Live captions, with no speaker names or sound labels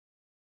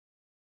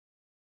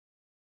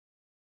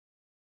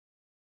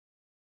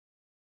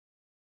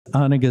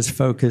Anagha's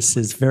focus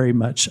is very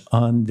much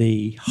on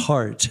the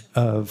heart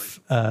of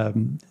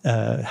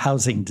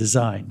housing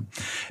design.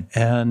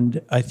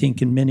 And I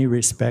think in many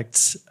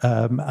respects,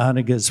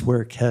 Anagha's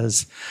work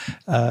has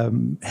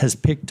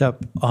picked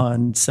up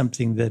on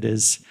something that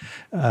has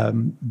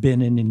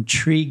been an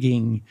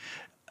intriguing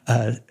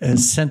a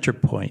center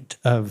point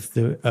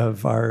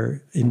of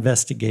our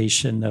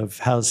investigation of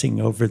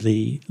housing over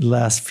the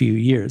last few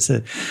years.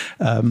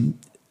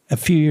 A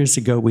few years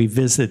ago, we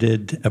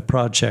visited a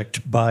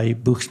project by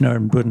Buchner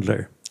and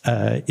Bundler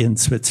in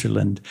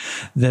Switzerland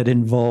that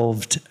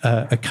involved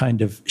a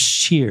kind of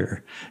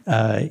shear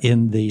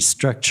in the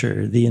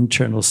structure, the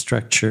internal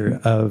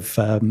structure of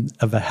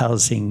a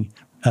housing,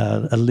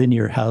 a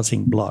linear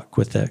housing block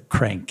with a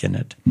crank in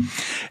it.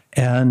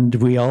 And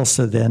we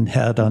also then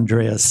had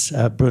Andreas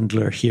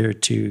Brundler here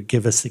to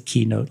give us a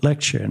keynote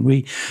lecture. And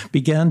we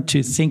began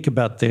to think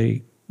about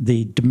the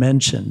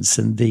dimensions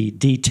and the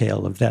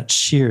detail of that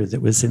shear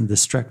that was in the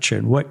structure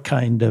and what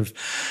kind of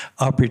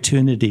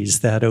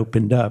opportunities that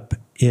opened up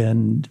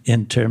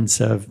in terms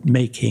of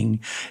making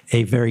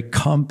a very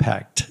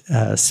compact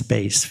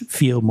space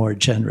feel more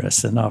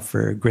generous and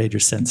offer a greater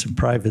sense of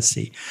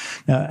privacy.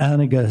 Now,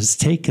 Anagha has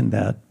taken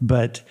that,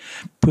 but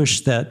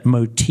pushed that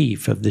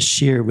motif of the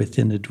shear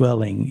within a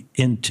dwelling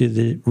into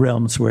the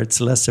realms where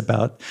it's less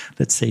about,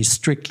 let's say,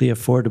 strictly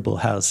affordable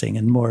housing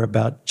and more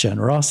about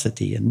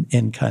generosity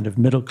in kind of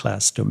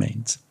middle-class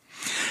domains.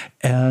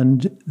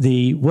 And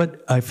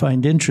what I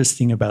find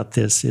interesting about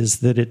this is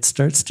that it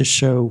starts to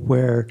show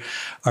where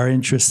our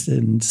interest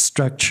in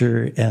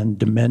structure and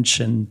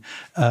dimension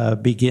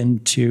begin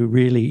to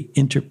really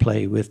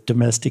interplay with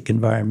domestic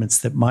environments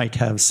that might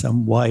have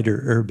some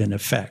wider urban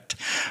effect.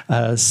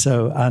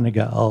 So,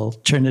 Anagha, I'll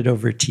turn it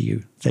over to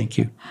you. Thank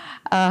you.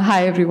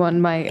 Hi, everyone.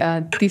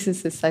 My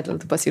thesis is titled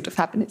The Pursuit of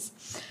Happiness.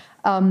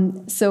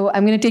 So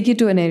I'm going to take you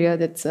to an area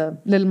that's a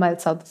little mile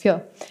south of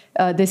here.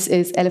 This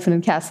is Elephant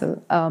and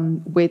Castle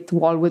with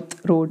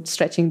Walworth Road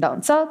stretching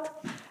down south.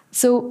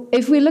 So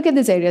if we look at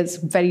this area, it's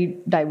very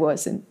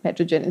diverse and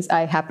heterogeneous.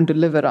 I happen to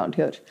live around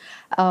here.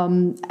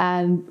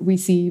 And we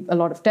see a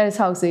lot of terrace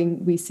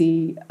housing. We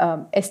see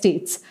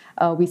estates.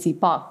 We see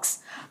parks.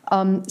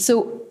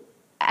 So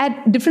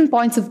at different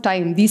points of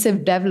time, these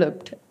have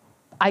developed,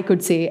 I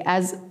could say,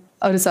 as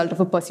a result of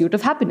a pursuit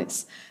of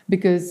happiness,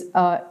 because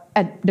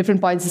at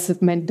different points this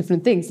has meant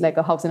different things, like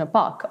a house in a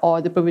park,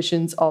 or the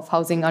provisions of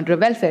housing under a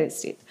welfare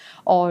estate,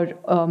 or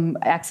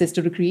access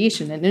to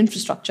recreation and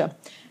infrastructure.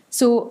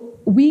 So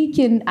we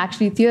can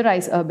actually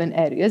theorize urban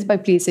areas by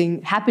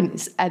placing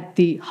happiness at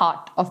the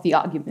heart of the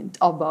argument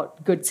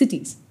about good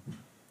cities.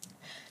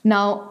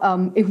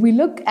 Now, if we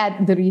look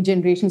at the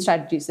regeneration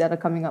strategies that are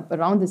coming up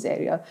around this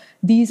area,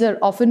 these are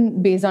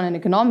often based on an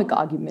economic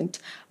argument.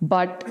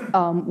 But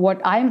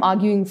what I'm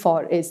arguing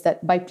for is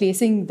that by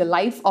placing the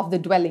life of the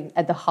dwelling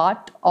at the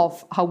heart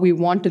of how we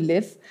want to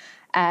live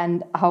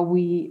and how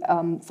we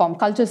form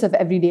cultures of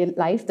everyday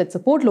life that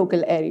support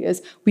local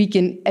areas, we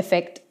can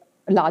affect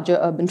larger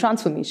urban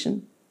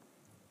transformation.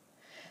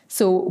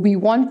 So we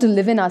want to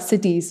live in our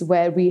cities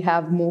where we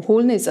have more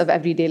wholeness of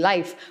everyday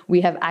life.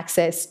 We have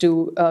access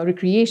to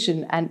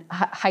recreation and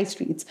high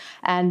streets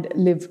and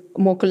live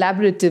more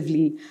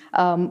collaboratively.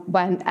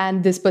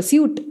 And this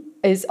pursuit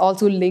is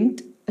also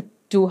linked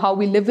to how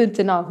we live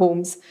within our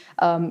homes,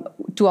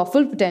 to our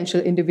full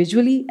potential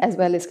individually as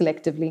well as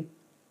collectively.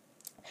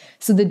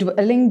 So the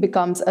dwelling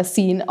becomes a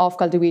scene of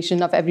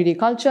cultivation of everyday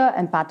culture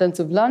and patterns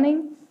of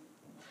learning.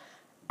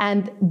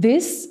 And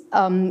this,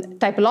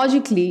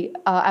 typologically,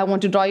 I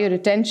want to draw your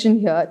attention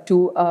here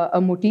to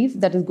a motif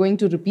that is going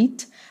to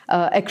repeat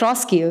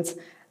across scales,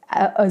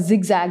 a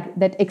zigzag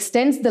that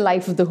extends the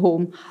life of the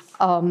home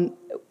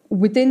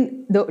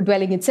within the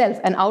dwelling itself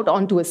and out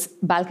onto a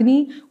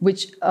balcony,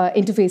 which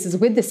interfaces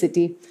with the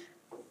city.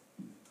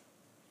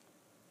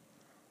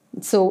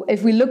 So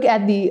if we look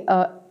at the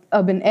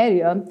urban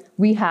area,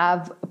 we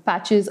have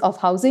patches of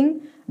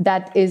housing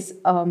that is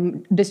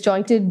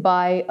disjointed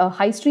by a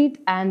high street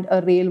and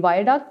a rail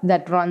viaduct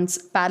that runs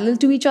parallel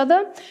to each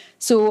other.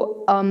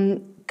 So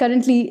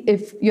currently,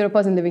 if you're a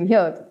person living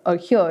here or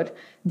here,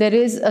 there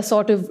is a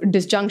sort of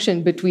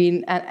disjunction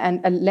between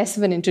and less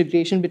of an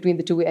integration between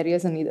the two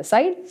areas on either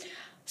side.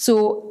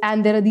 So,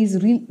 and there are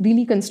these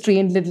really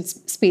constrained little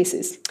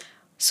spaces.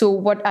 So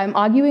what I'm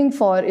arguing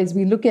for is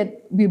we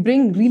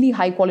bring really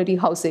high quality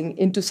housing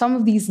into some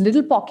of these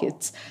little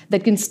pockets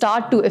that can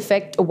start to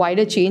affect a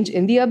wider change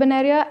in the urban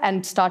area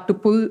and start to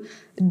pull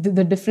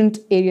the different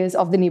areas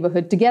of the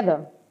neighborhood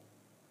together.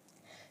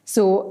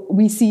 So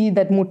we see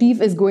that motif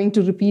is going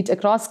to repeat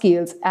across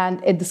scales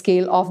and at the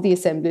scale of the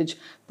assemblage,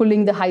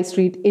 pulling the high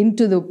street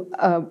into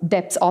the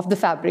depths of the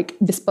fabric,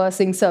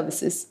 dispersing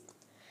services,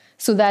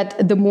 so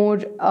that the more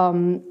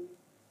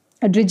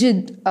a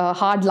rigid,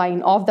 hard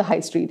line of the high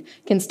street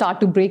can start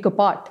to break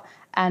apart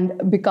and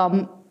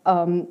become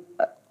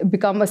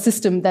a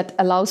system that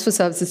allows for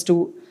services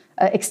to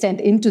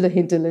extend into the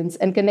hinterlands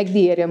and connect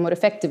the area more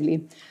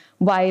effectively.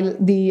 while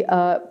the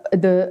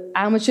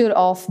armature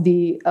of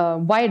the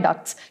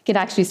viaducts can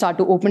actually start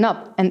to open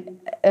up and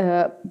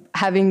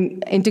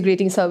having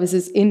integrating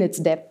services in its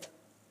depth.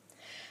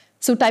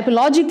 So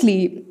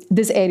typologically,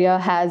 this area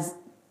has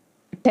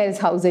terrace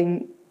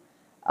housing.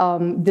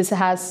 This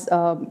has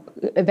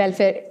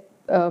welfare.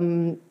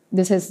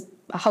 This has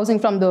housing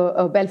from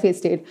the welfare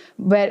state,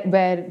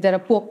 where there are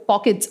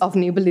pockets of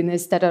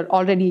neighborliness that are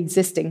already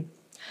existing.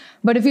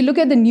 But if you look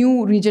at the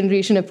new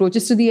regeneration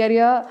approaches to the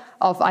area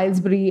of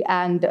Aylesbury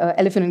and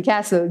Elephant and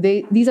Castle,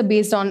 these are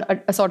based on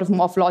a sort of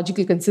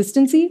morphological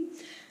consistency,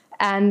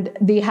 and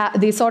they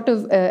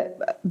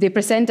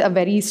present a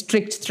very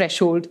strict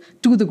threshold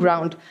to the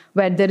ground,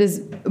 where there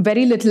is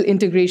very little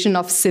integration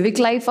of civic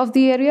life of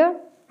the area.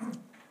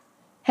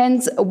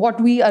 Hence,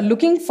 what we are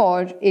looking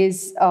for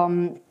is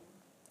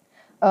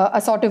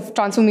a sort of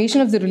transformation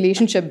of the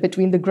relationship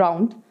between the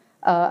ground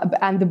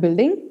and the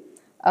building,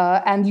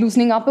 and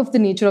loosening up of the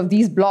nature of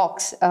these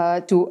blocks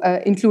to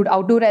include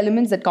outdoor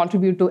elements that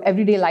contribute to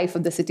everyday life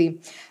of the city.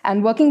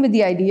 And working with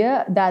the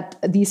idea that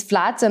these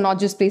flats are not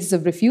just places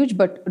of refuge,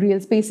 but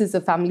real spaces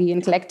of family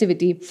and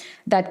collectivity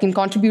that can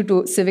contribute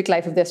to civic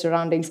life of their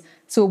surroundings.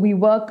 So we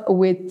work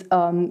with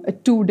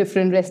two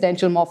different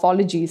residential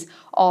morphologies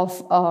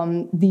of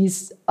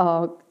these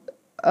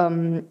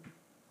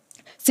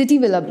city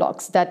villa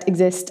blocks that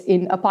exist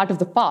in a part of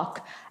the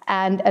park,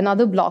 and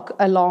another block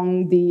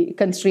along the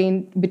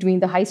constraint between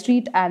the high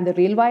street and the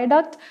rail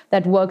viaduct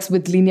that works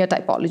with linear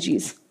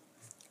typologies.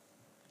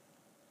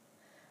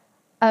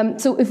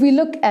 So if we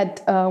look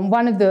at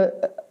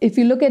if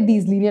you look at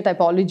these linear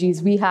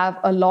typologies, we have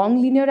a long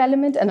linear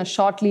element and a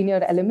short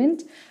linear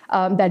element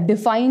that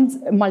defines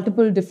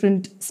multiple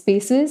different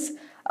spaces.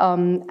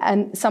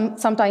 And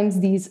sometimes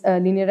these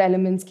linear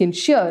elements can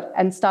shear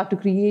and start to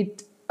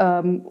create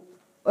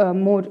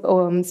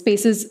more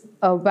spaces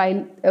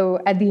while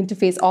at the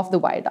interface of the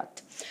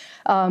viaduct.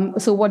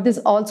 So what this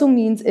also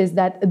means is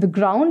that the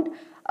ground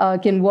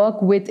can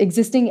work with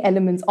existing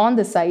elements on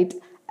the site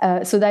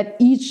so that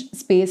each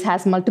space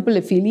has multiple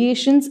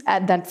affiliations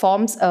that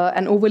forms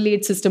an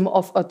overlaid system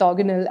of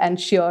orthogonal and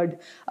sheared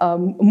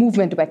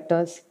movement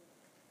vectors.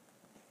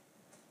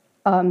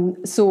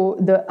 So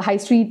the high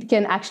street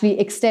can actually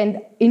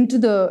extend into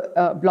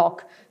the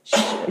block,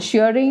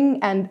 shearing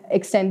and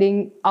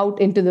extending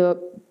out into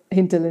the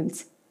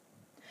hinterlands.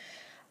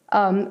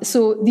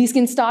 So these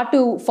can start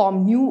to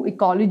form new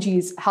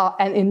ecologies,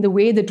 and in the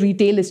way that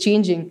retail is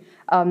changing,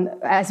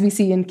 as we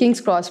see in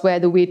King's Cross, where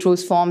the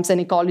Waitrose forms an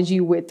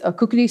ecology with a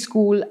cookery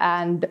school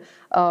and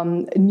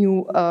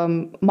new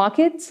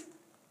markets.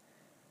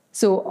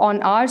 So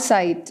on our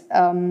site,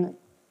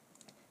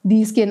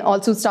 these can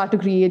also start to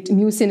create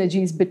new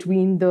synergies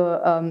between the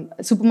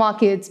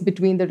supermarkets,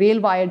 between the rail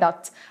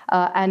viaducts,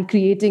 and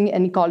creating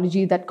an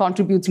ecology that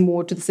contributes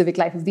more to the civic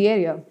life of the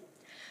area.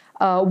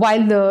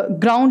 While the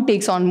ground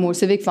takes on more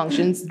civic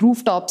functions,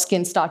 rooftops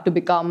can start to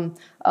become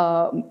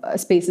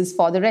spaces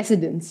for the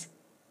residents.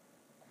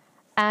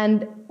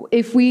 And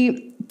if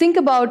we think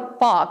about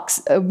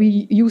parks,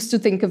 we used to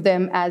think of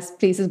them as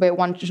places where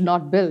one should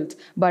not build.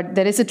 But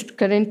there is a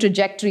current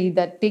trajectory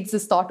that takes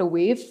this thought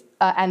away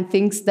and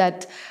thinks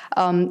that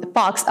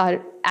parks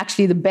are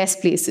actually the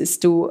best places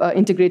to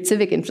integrate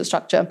civic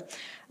infrastructure.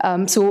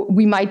 So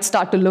we might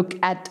start to look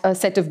at a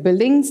set of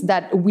buildings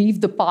that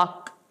weave the park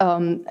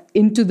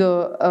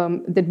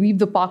that weave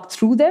the park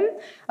through them,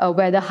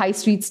 where the high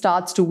street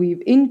starts to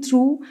weave in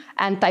through.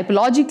 And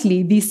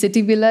typologically, these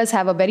city villas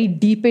have a very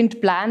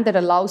deepened plan that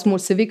allows more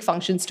civic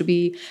functions to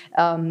be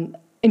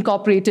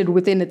incorporated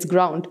within its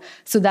ground,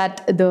 so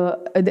that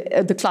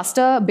the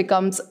cluster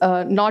becomes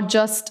not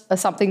just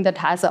something that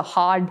has a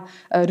hard,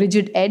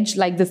 rigid edge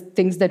like the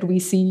things that we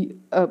see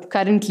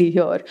currently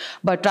here,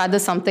 but rather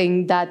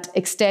something that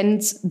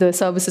extends the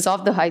services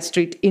of the high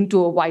street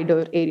into a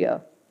wider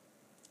area.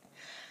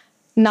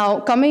 Now,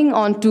 coming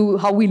on to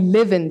how we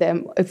live in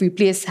them, if we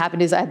place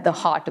happiness at the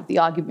heart of the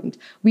argument,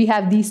 we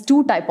have these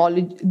two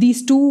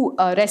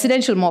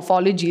residential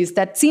morphologies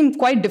that seem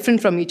quite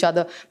different from each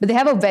other, but they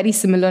have a very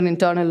similar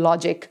internal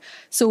logic.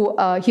 So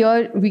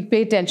here we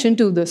pay attention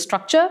to the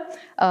structure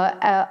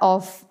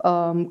of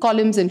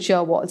columns and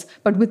shear walls.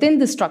 But within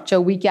the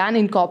structure, we can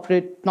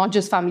incorporate not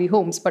just family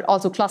homes, but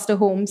also cluster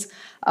homes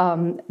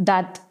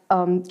that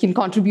can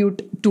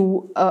contribute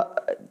to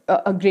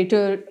a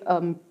greater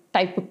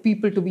type of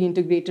people to be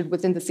integrated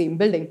within the same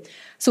building.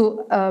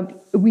 So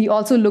we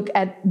also look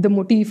at the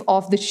motif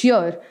of the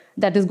shear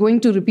that is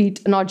going to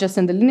repeat not just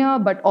in the linear,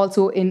 but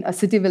also in a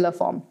city villa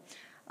form.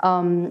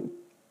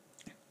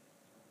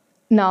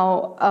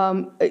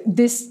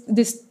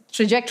 This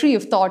trajectory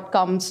of thought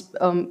comes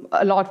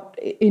a lot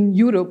in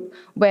Europe,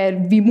 where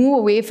we move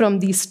away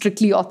from these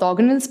strictly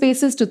orthogonal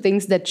spaces to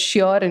things that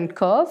shear and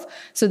curve,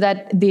 so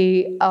that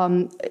they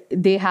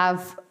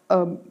have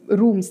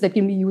rooms that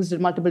can be used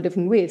in multiple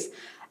different ways.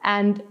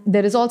 And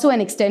there is also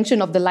an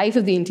extension of the life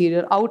of the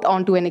interior out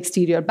onto an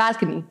exterior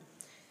balcony.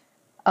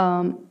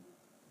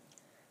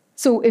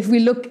 So if we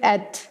look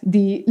at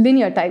the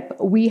linear type,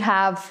 we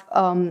have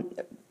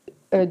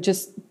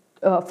just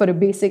for a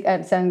basic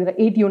understanding, there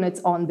are 8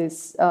 units on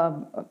this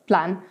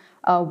plan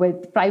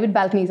with private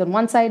balconies on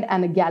one side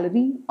and a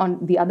gallery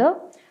on the other.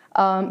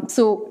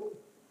 So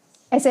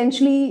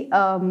essentially,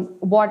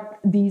 what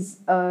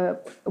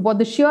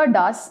the shear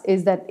does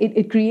is that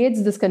it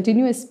creates this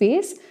continuous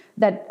space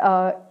that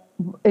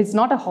is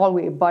not a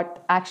hallway,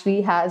 but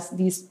actually has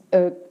these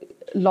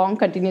long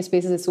continuous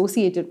spaces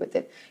associated with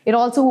it. It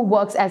also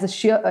works as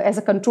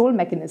a control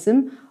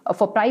mechanism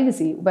for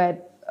privacy, where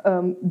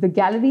the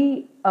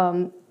gallery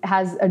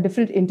has a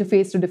different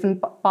interface to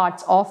different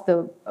parts of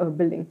the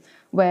building,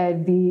 where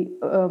the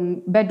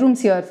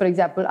bedrooms here, for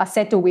example, are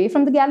set away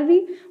from the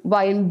gallery,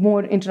 while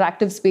more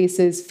interactive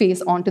spaces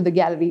face onto the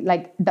gallery,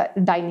 like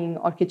dining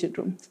or kitchen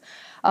rooms.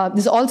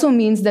 This also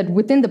means that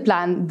within the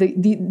plan,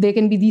 there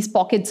can be these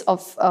pockets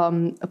of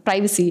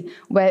privacy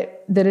where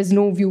there is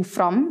no view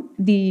from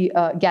the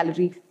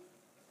gallery.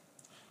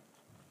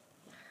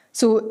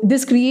 So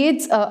this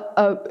creates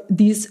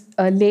these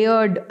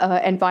layered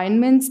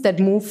environments that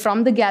move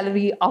from the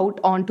gallery out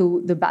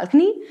onto the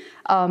balcony,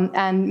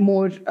 and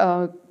more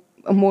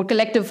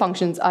collective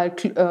functions are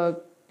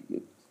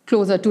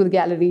closer to the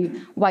gallery,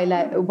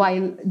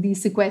 while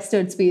these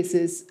sequestered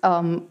spaces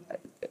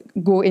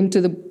go into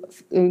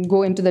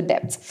the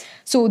depths.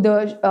 So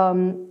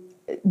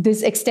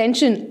this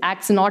extension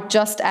acts not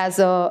just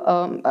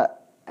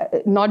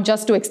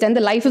to extend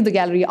the life of the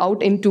gallery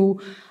out into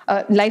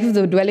life of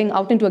the dwelling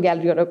out into a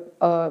gallery or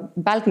a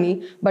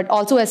balcony, but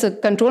also as a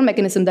control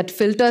mechanism that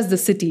filters the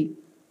city.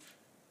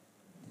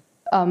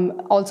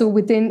 Also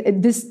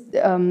within this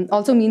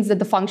also means that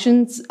the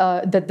functions,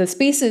 that the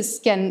spaces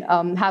can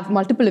have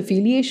multiple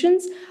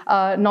affiliations,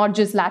 not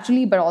just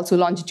laterally, but also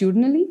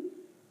longitudinally.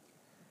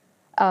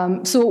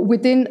 So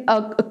within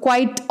a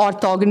quite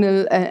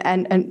orthogonal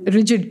and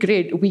rigid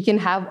grid, we can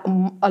have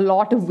a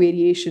lot of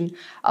variation.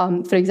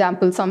 For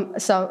example,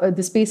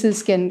 the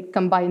spaces can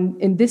combine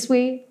in this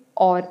way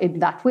or in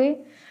that way.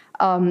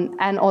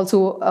 And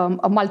also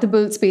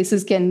multiple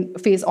spaces can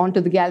face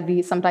onto the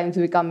gallery, sometimes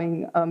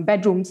becoming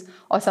bedrooms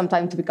or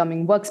sometimes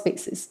becoming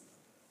workspaces.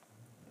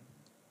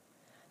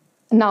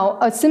 Now,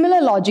 a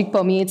similar logic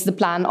permeates the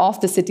plan of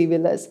the city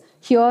villas.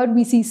 Here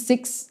we see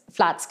 6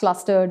 flats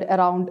clustered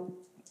around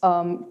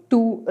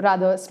 2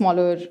 rather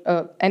smaller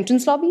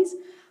entrance lobbies.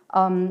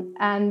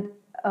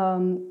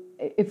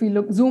 If we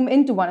zoom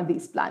into one of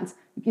these plans,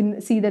 you can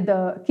see that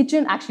the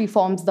kitchen actually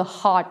forms the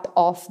heart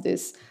of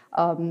this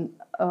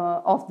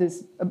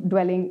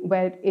dwelling,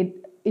 where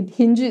it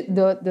hinges,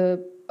 the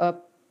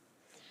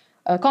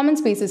common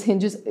spaces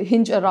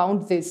hinge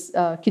around this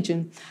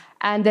kitchen.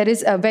 And there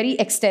is a very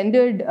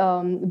extended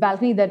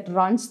balcony that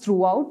runs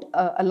throughout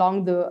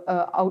along the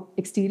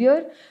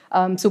exterior.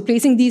 So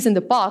placing these in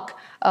the park,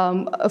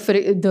 for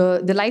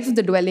the life of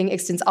the dwelling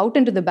extends out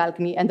into the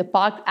balcony, and the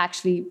park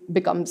actually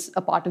becomes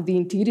a part of the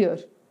interior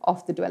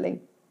of the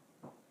dwelling.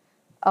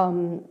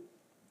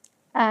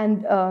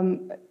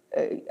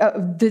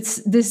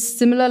 This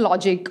similar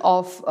logic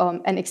of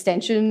an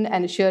extension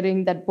and a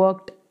shearing that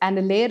worked and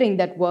a layering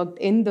that worked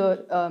in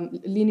the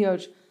linear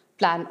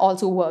plan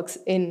also works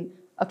in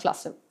a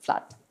cluster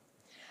flat.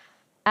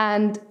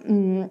 And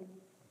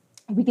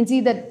we can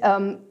see that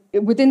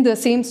within the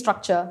same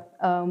structure,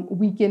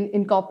 we can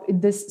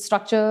incorporate this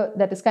structure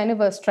that is kind of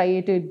a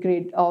striated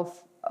grid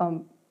of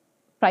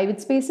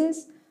private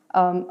spaces,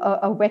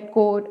 a wet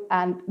core,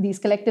 and these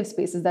collective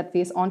spaces that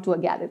face onto a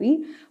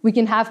gallery. We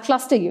can have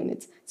cluster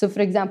units. So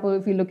for example,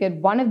 if we look at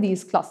one of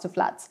these cluster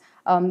flats,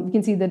 we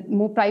can see that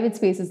more private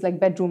spaces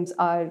like bedrooms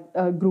are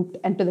grouped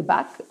into the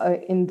back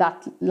in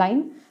that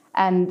line.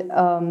 And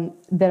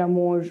there are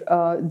more,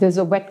 there's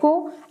a wet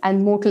core,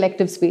 and more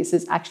collective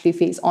spaces actually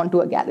face onto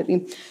a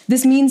gallery.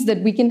 This means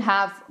that we can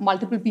have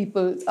multiple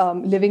people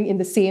living in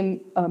the same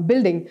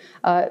building,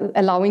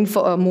 allowing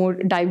for a more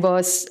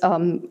diverse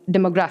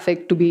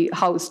demographic to be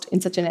housed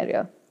in such an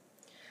area.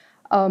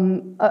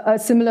 A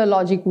similar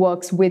logic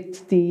works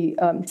with the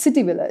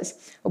city villas,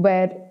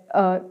 where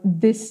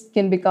this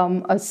can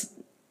become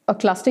a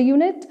cluster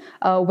unit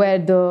where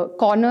the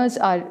corners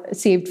are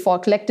saved for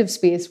collective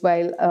space,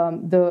 while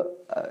the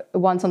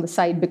ones on the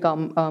side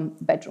become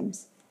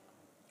bedrooms.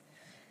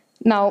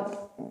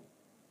 Now,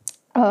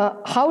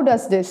 how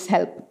does this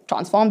help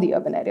transform the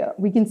urban area?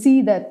 We can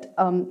see that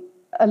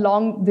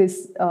along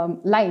this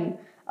line,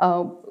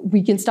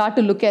 we can start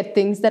to look at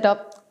things that are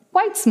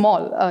quite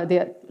small. They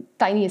are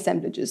tiny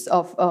assemblages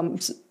of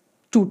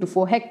 2 to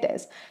 4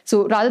 hectares.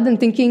 So rather than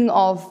thinking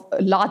of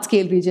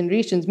large-scale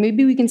regenerations,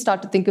 maybe we can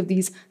start to think of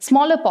these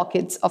smaller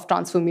pockets of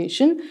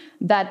transformation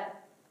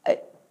that,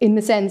 in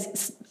a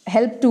sense,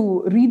 help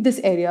to read this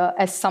area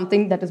as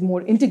something that is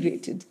more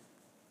integrated.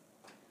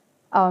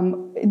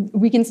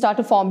 We can start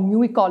to form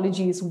new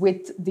ecologies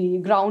with the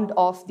ground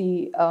of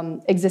the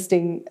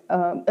existing,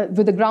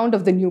 with the ground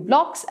of the new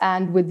blocks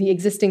and with the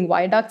existing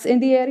viaducts in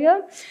the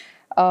area.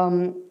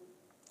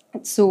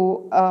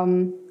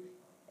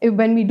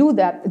 When we do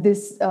that,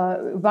 this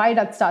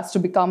viaduct starts to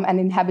become an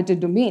inhabited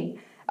domain.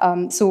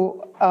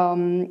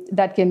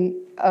 That can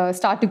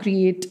start to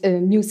create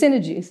new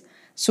synergies.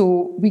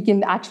 So we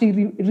can actually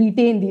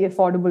retain the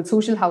affordable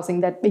social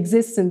housing that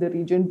exists in the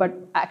region, but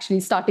actually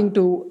starting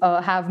to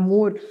have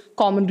more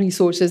common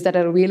resources that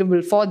are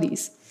available for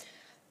these.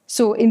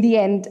 So in the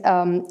end,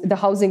 the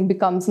housing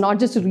becomes not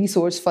just a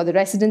resource for the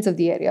residents of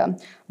the area,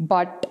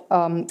 but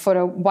for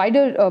a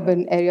wider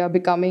urban area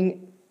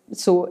becoming,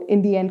 so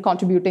in the end,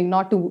 contributing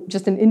not to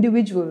just an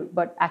individual,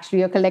 but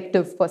actually a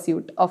collective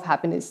pursuit of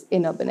happiness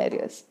in urban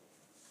areas.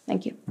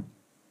 Thank you.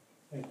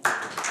 Thank you.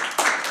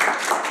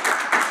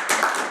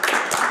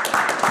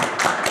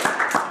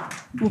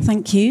 Well,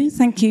 thank you.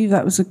 Thank you.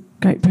 That was a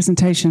great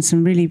presentation.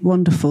 Some really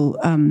wonderful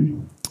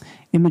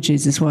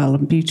images as well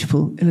and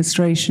beautiful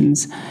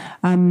illustrations.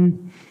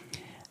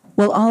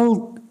 Well,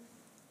 I'll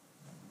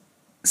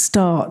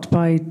start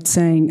by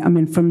saying, I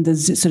mean, from the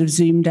sort of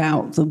zoomed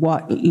out,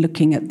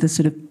 looking at the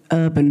sort of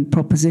urban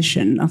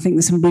proposition, I think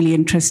there's some really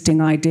interesting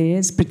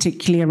ideas,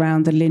 particularly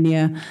around the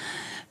linear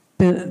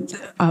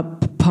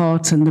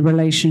part and the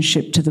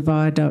relationship to the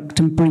viaduct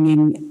and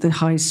bringing the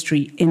high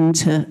street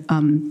into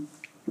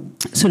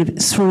sort of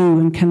through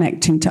and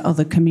connecting to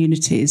other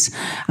communities.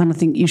 And I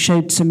think you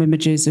showed some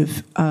images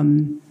of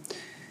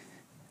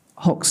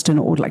Hoxton,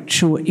 or like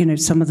short,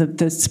 some of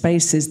the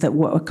spaces that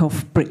work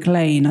off Brick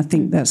Lane. I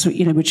think that's what,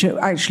 which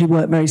actually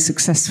work very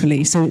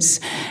successfully. So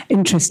it's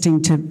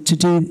interesting to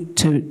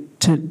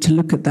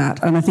look at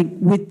that. And I think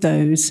with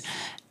those,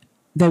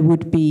 there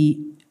would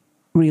be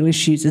real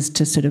issues as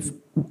to sort of,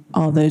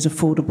 are those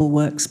affordable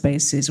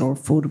workspaces or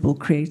affordable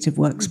creative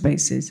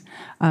workspaces?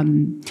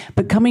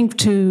 But coming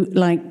to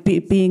like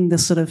being the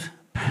sort of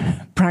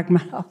a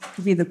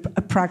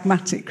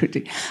pragmatic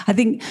critic. I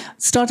think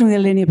starting with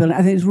the linear building,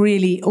 I think it's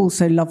really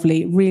also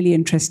lovely, really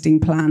interesting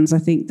plans. I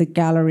think the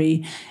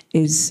gallery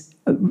is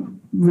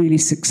really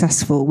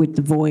successful with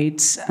the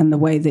voids and the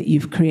way that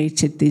you've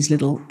created these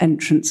little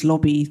entrance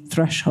lobby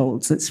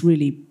thresholds. That's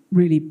really,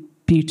 really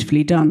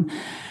beautifully done.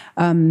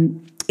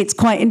 It's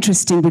quite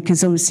interesting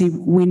because obviously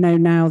we know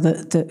now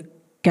that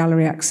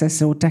gallery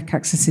access or deck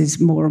access is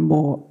more and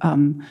more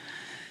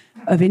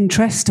of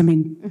interest. I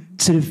mean,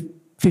 sort of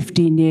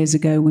 15 years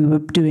ago, we were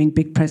doing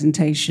big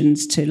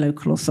presentations to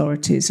local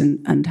authorities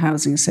and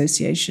housing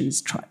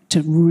associations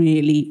to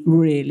really,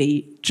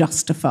 really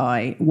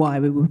justify why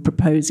we were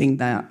proposing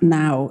that.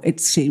 Now it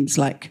seems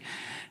like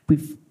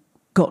we've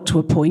got to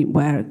a point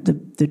where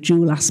the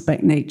dual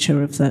aspect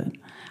nature of the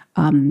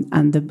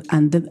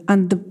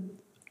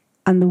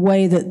and the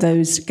way that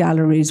those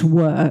galleries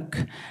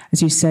work,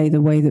 as you say,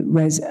 the way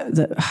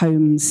that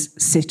homes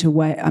sit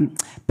away,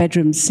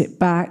 bedrooms sit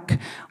back,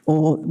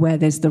 or where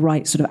there's the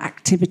right sort of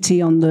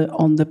activity on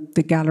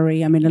the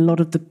gallery. I mean, a lot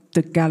of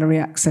the gallery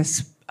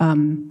access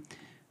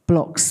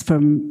blocks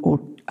in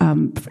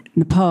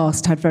the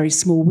past had very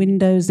small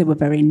windows. They were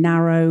very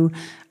narrow.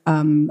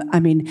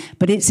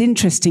 But it's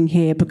interesting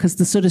here because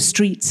the sort of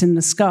streets in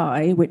the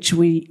sky, which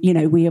we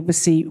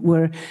obviously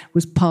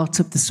was part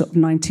of the sort of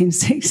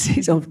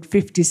 1960s or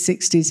 50s,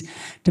 60s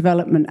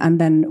development,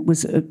 and then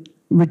was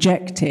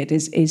rejected,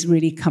 is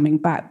really coming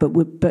back.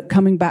 But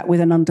coming back with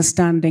an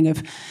understanding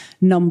of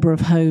number of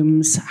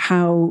homes,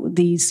 how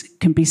these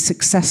can be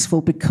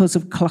successful because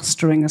of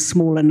clustering a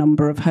smaller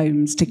number of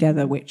homes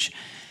together, which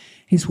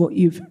is what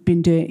you've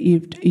been doing.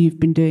 You've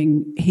been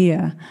doing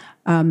here.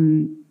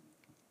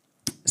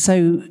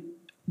 So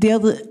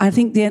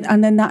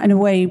and then that in a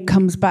way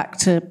comes back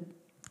to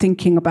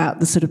thinking about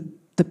the sort of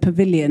the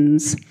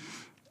pavilions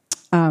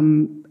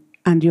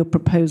and your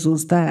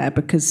proposals there,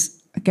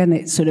 because again,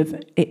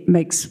 it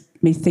makes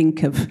me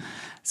think of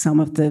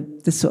some of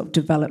the sort of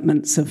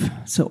developments of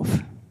sort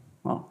of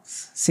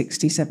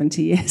 60,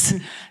 70 years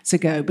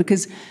ago,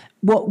 because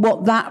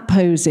what that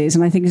poses,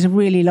 and I think is a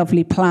really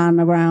lovely plan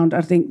around,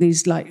 I think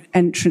these like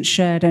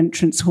shared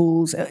entrance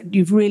halls.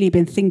 You've really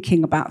been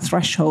thinking about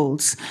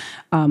thresholds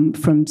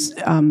from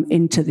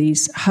into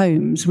these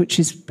homes, which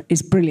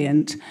is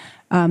brilliant.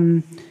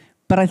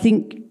 But I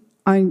think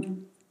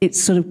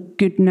it's sort of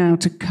good now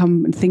to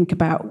come and think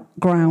about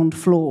ground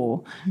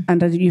floor,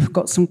 and you've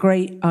got some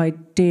great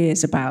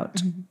ideas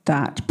about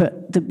that.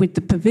 But with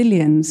the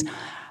pavilions,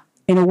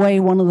 in a way,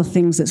 one of the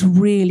things that's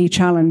really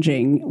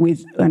challenging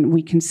and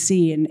we can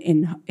see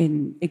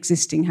in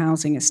existing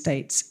housing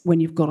estates, when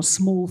you've got a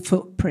small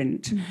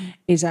footprint,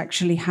 is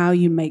actually how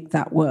you make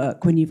that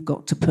work when you've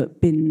got to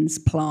put bins,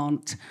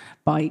 plant,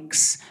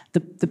 bikes.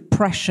 The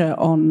pressure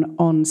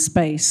on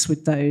space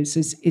with those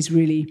is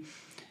really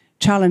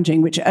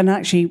challenging. And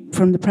actually,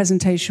 from the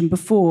presentation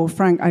before,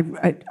 Frank,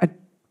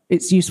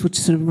 it's useful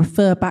to sort of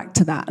refer back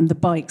to that and the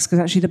bikes, because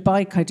actually the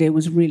bike idea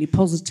was really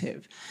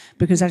positive,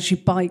 because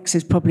actually bikes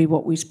is probably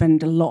what we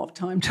spend a lot of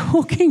time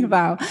talking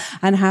about,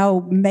 and how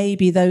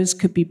maybe those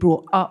could be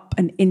brought up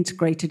and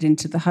integrated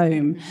into the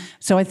home.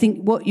 So I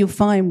think what you'll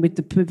find with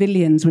the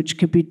pavilions,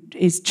 which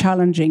is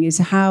challenging, is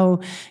how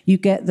you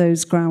get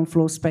those ground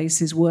floor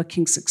spaces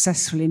working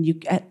successfully and you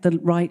get the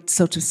right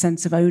sort of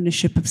sense of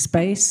ownership of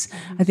space.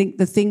 I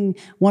think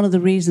one of the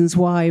reasons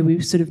why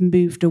we've sort of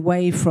moved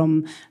away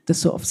from the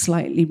sort of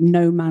slightly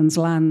no man's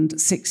land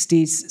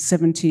 60s,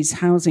 70s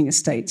housing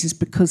estates is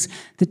because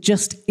there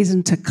just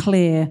isn't a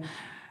clear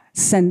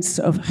sense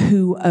of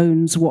who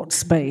owns what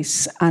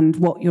space and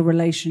what your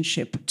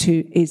relationship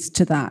is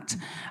to that.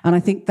 And I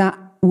think that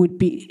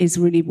is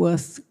really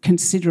worth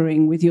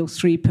considering with your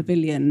 3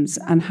 pavilions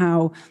and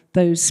how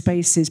those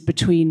spaces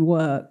between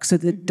work, so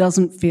that it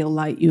doesn't feel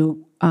like you're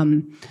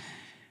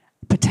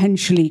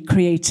potentially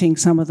creating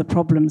some of the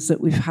problems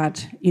that we've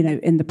had,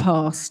 in the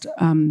past.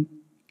 And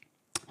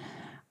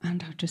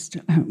I'll just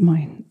out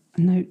my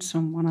notes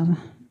on one other.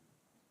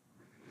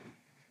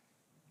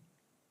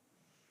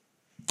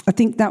 I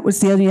think that was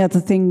the only other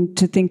thing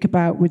to think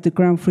about with the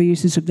ground floor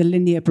uses of the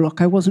linear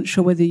block. I wasn't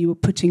sure whether you were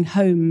putting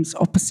homes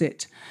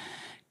opposite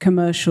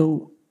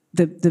commercial,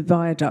 the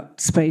viaduct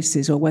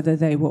spaces, or whether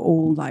they were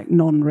all like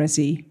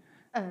non-resi.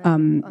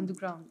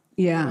 Underground.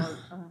 Yeah.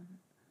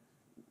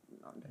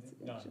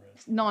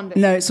 Non-resi.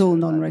 No, it's all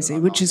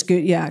non-resi, which is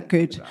good. Yeah,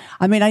 good.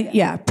 I mean,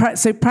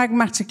 so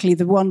pragmatically,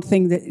 the one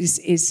thing that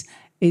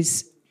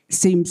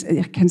seems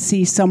I can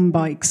see some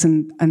bikes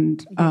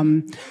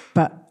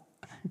but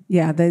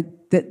yeah,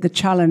 the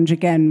challenge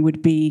again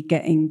would be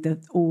getting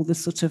all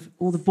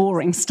the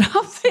boring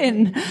stuff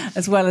in,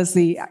 as well as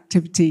the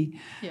activity.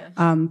 Yes.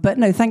 But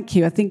no, thank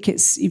you. I think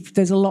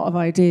there's a lot of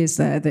ideas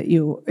there that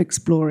you're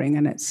exploring,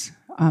 and it's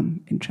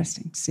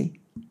interesting to see.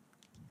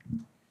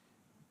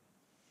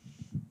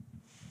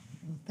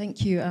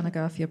 Thank you,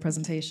 Anagha, for your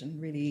presentation.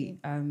 Really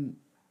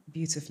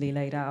beautifully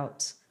laid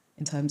out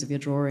in terms of your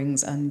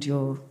drawings, and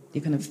your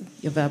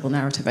verbal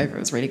narrative over it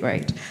was really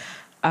great.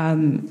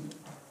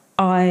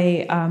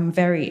 I am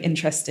very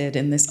interested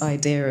in this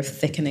idea of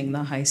thickening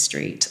the high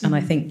street, and I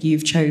think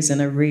you've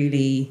chosen a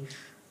really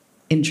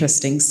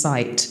interesting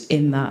site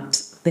in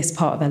that this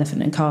part of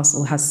Elephant and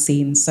Castle has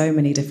seen so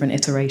many different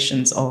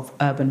iterations of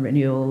urban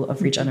renewal,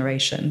 of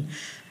regeneration,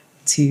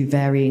 to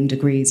varying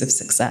degrees of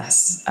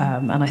success.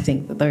 And I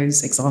think that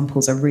those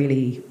examples are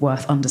really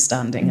worth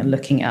understanding and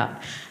looking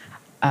at,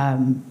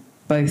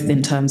 both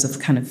in terms of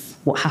kind of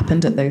what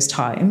happened at those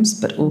times,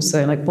 but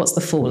also like what's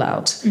the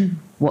fallout?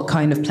 What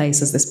kind of place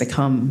has this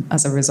become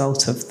as a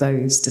result of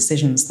those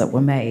decisions that were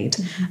made?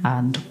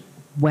 And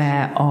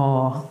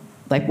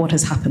what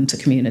has happened to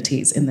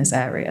communities in this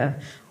area?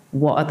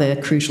 What are the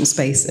crucial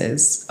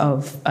spaces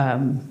of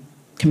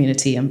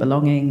community and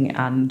belonging,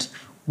 and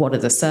what are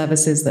the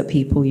services that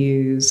people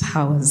use?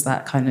 How has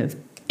that kind of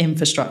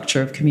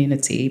infrastructure of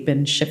community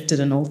been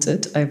shifted and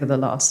altered over the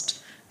last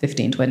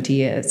 15, 20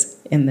 years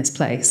in this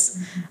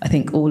place? I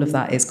think all of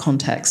that is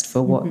context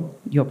for what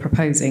you're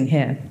proposing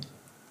here.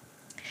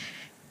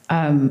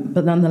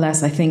 But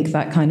nonetheless, I think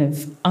that kind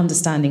of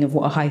understanding of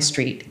what a high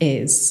street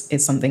is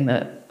something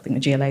that I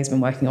think the GLA has been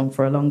working on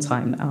for a long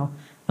time now,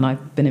 and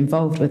I've been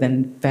involved with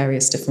in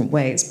various different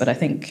ways. But I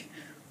think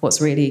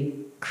what's really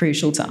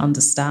crucial to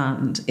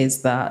understand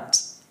is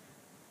that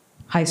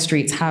high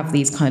streets have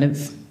these kind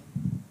of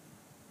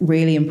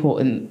really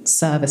important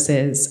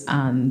services,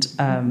 and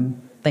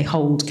they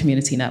hold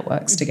community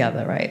networks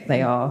together, right?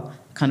 They are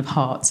kind of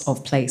hearts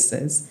of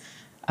places,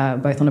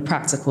 both on a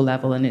practical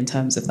level and in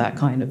terms of that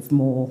kind of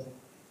more,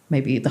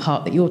 maybe the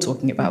heart that you're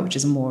talking about, which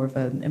is more of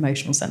an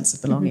emotional sense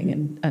of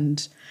belonging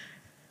and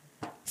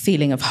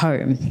feeling of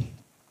home.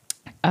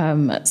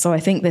 So I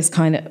think this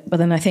kind of, but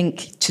then I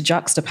think to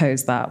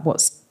juxtapose that,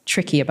 what's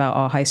tricky about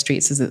our high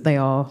streets is that they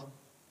are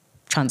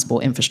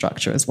transport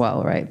infrastructure as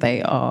well, right?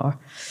 They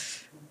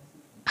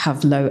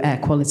have low air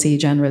quality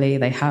generally.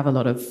 They have a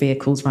lot of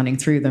vehicles running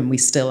through them. We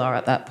still are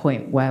at that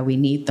point where we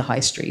need the high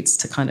streets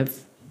to kind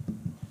of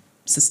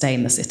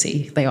sustain the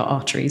city. They are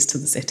arteries to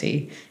the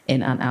city,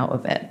 in and out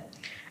of it.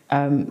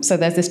 So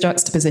there's this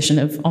juxtaposition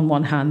of, on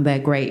one hand, they're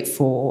great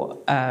for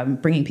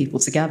bringing people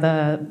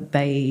together.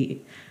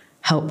 They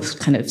help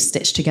kind of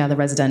stitch together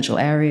residential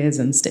areas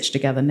and stitch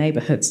together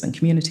neighborhoods and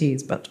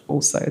communities, but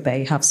also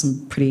they have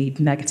some pretty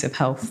negative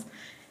health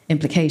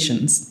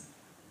implications.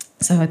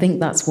 So I think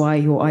that's why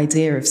your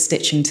idea of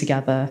stitching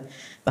together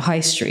the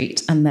high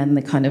street and then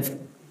the kind of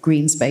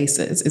green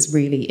spaces is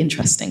really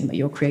interesting, that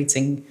you're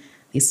creating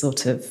these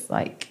sort of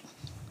like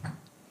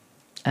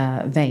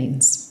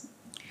veins,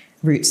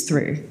 roots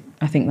through.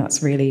 I think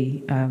that's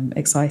really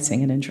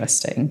exciting and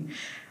interesting.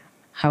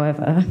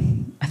 However,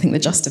 I think the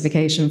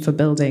justification for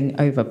building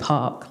over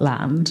park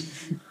land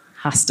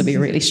has to be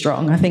really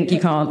strong. I think you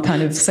can't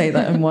kind of say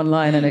that in one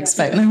line and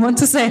expect no one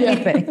to say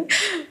anything.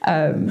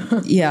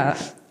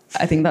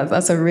 I think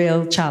that's a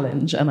real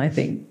challenge. And I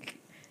think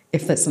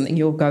if that's something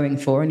you're going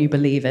for and you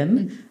believe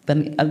in,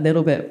 then a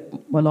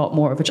lot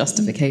more of a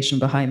justification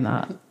behind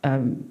that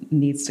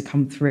needs to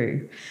come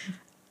through.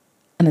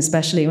 And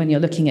especially when you're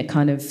looking at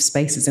kind of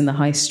spaces in the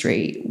high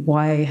street,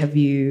 why have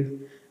you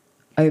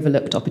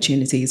overlooked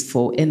opportunities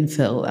for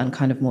infill and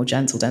kind of more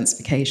gentle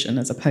densification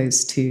as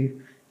opposed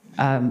to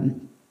a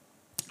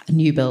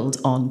new build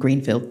on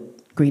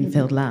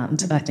greenfield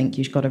land? I think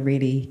you've got to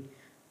really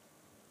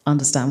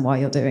understand why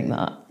you're doing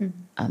that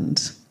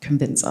and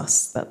convince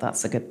us that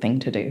that's a good thing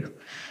to do.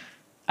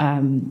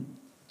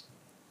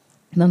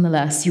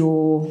 Nonetheless,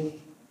 your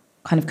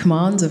kind of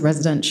command of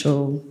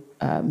residential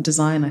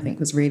design, I think,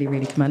 was really,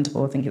 really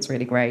commendable. I think it's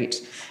really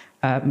great.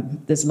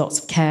 There's lots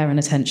of care and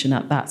attention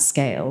at that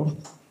scale,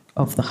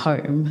 of the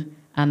home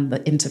and the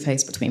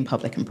interface between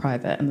public and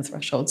private and the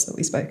thresholds that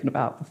we've spoken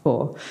about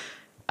before.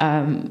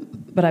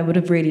 But I would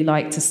have really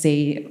liked to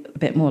see a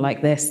bit more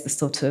like this,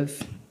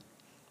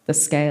 the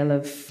scale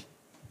of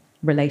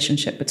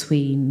relationship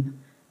between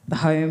the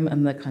home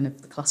and the kind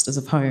of the clusters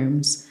of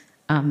homes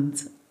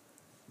and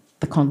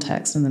the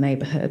context and the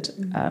neighbourhood.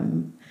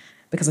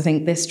 Because I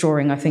think this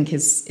drawing,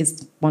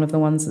 is one of the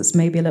ones that's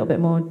maybe a little bit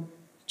more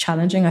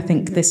challenging. I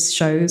think this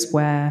shows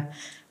where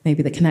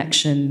maybe the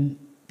connection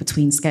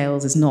between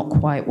scales is not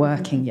quite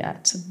working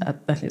yet.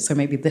 So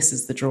maybe this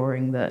is the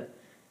drawing that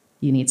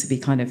you need to be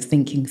kind of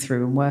thinking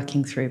through and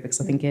working through, because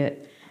I think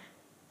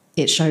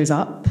it shows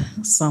up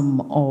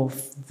some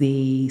of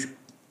the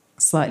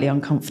slightly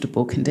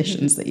uncomfortable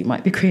conditions that you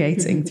might be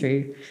creating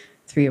through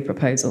your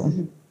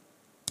proposal.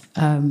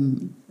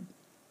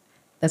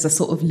 There's a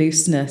sort of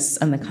looseness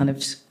and the kind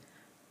of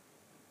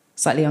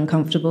slightly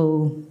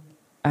uncomfortable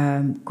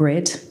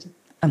grid,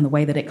 and the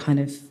way that it kind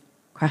of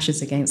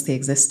crashes against the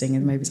existing,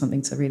 and maybe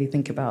something to really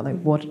think about,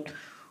 like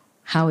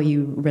how are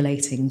you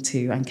relating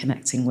to and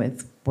connecting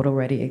with what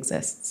already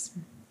exists?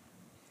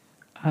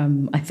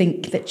 I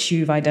think that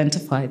you've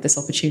identified this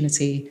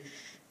opportunity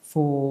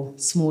for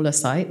smaller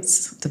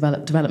sites.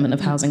 Development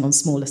of housing on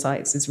smaller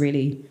sites is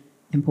really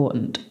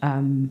important.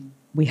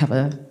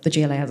 The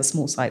GLA has a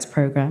small sites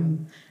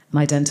program and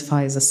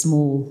identifies a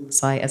small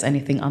site as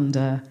anything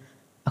under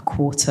a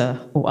quarter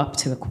or up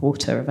to a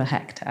quarter of a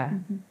hectare.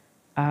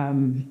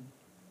 And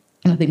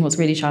I think what's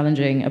really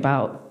challenging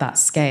about that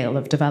scale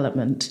of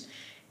development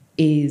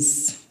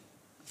is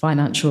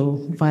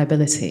financial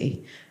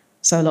viability.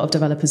 So a lot of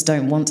developers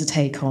don't want to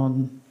take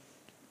on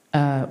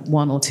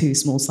 1 or 2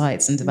 small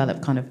sites and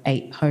develop kind of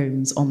 8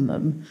 homes on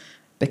them,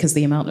 because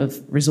the amount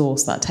of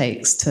resource that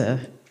takes to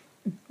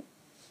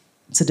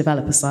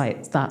develop a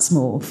site that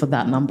small for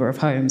that number of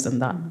homes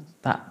and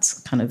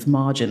that kind of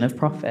margin of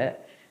profit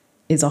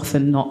is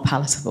often not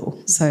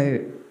palatable. So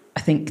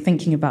I think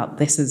thinking about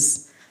this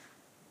as,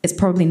 it's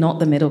probably not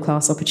the middle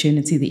class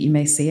opportunity that you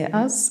may see it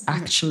as.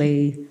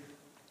 Actually,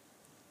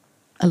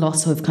 a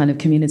lot of kind of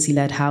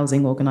community-led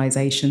housing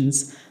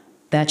organisations,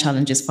 their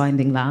challenge is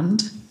finding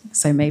land.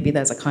 So maybe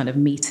there's a kind of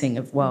meeting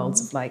of worlds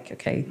of like,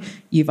 okay,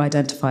 you've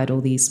identified all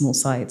these small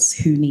sites,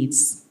 who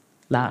needs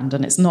land?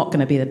 And it's not going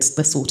to be the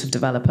sort of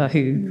developer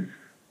who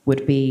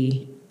would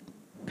be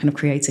kind of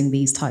creating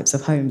these types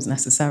of homes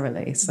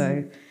necessarily.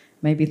 So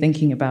maybe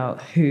thinking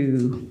about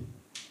who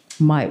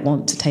might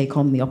want to take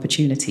on the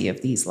opportunity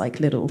of these like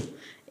little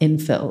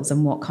infills,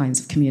 and what kinds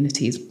of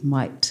communities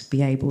might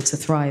be able to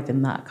thrive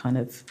in that kind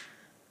of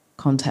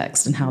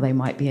context, and how they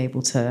might be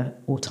able to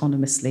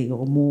autonomously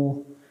or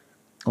more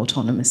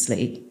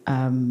autonomously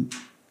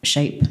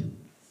shape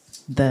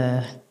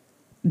the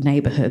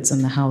neighbourhoods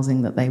and the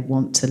housing that they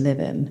want to live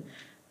in,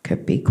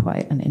 could be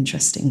quite an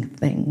interesting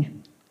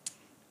thing.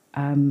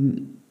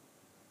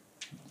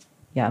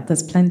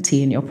 There's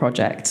plenty in your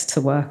project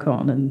to work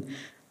on, and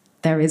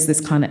there is this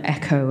kind of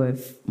echo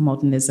of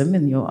modernism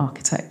in your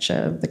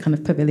architecture, the kind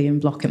of pavilion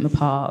block in the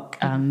park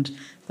and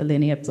the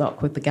linear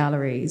block with the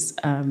galleries.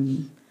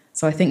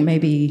 So I think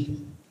maybe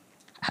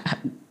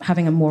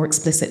having a more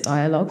explicit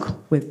dialogue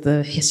with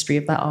the history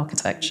of that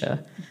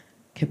architecture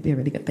could be a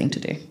really good thing to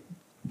do.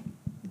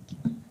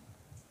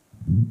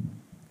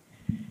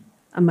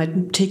 I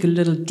might take a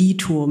little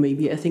detour,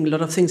 maybe. I think a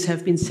lot of things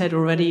have been said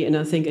already, and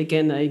I think,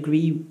 again, I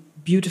agree,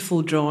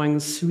 beautiful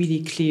drawings,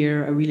 really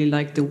clear. I really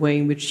like the way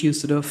in which you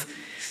sort of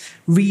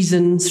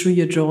reason through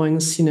your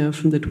drawings,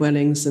 from the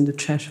dwellings and the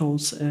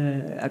thresholds.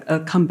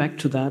 I'll come back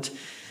to that.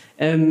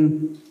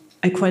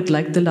 I quite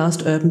like the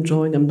last urban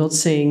drawing. I'm not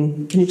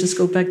saying, can you just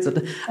go back to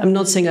that? I'm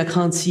not saying I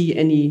can't see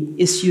any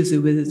issues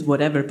with it,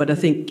 whatever, but I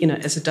think,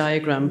 as a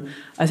diagram,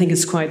 I think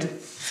it's quite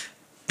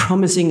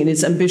promising in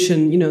its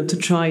ambition, to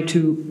try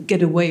to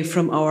get away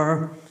from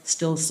our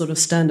still sort of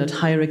standard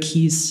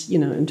hierarchies,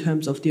 in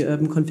terms of the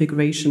urban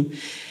configuration.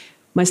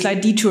 My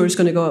slight detour is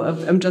going to go,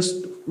 I'm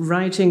just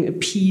writing a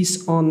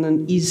piece on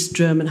an East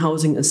German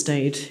housing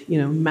estate,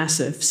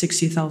 massive,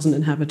 60,000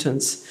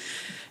 inhabitants.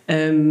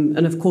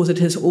 And of course it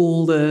has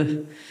all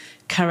the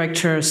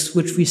characters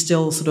which we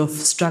still sort of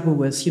struggle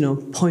with,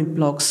 point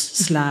blocks,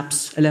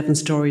 slabs, 11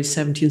 stories,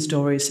 17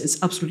 stories.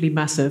 It's absolutely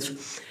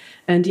massive.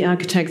 And the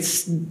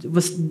architects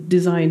was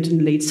designed in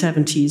the late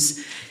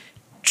 70s,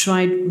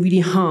 tried really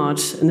hard,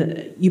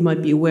 and you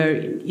might be aware,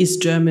 in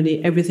East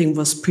Germany, everything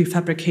was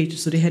prefabricated,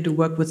 so they had to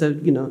work with a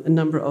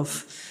number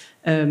of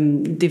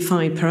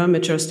defined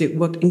parameters. They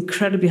worked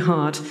incredibly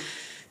hard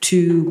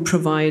to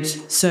provide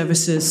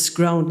services,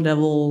 ground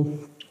level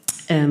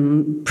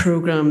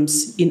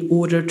programs, in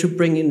order to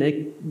bring in a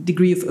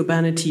degree of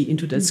urbanity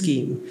into that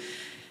scheme.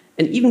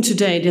 And even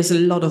today, there's a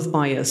lot of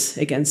bias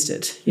against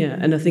it.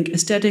 And I think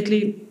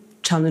aesthetically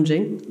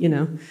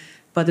challenging,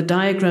 but the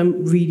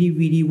diagram really,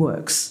 really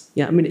works.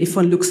 If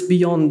one looks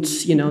beyond,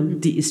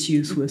 the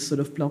issues with sort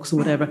of blocks or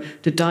whatever,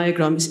 the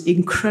diagram is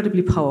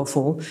incredibly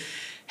powerful,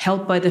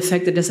 helped by the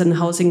fact that there's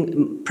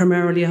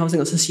primarily a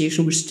housing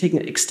association which is taking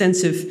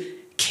extensive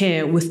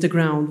care with the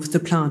ground, with the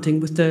planting,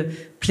 with the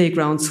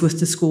playgrounds, with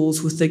the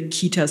schools, with the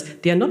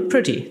kitas. They are not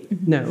pretty,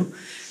 no.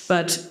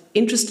 But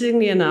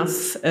interestingly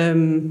enough,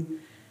 and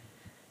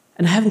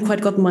I haven't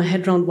quite gotten my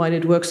head around why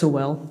it works so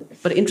well,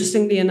 but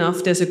interestingly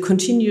enough, there's a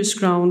continuous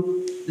ground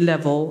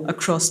level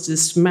across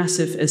this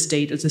massive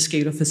estate at the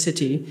scale of a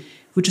city,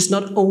 which is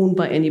not owned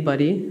by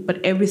anybody, but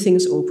everything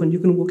is open. You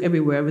can walk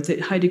everywhere with a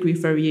high degree of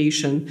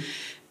variation.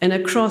 And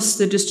across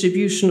the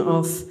distribution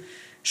of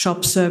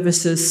shop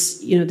services,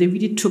 they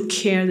really took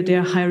care that there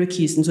are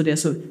hierarchies, and so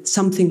there's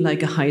something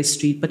like a high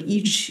street, but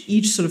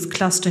each sort of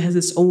cluster has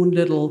its own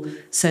little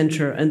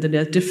center, and then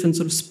there are different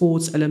sort of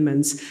sports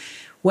elements.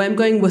 Where I'm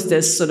going with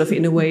this, sort of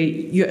in a way,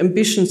 your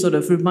ambition sort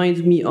of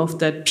reminds me of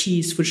that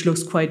piece, which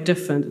looks quite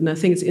different, and I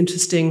think it's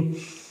interesting.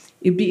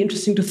 It'd be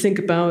interesting to think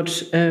about,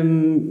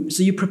 so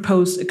you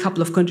propose a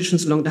couple of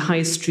conditions along the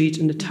high street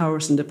and the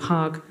towers and the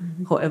park,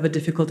 however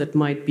difficult it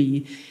might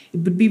be.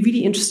 It would be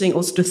really interesting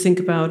also to think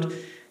about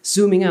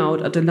zooming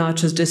out at the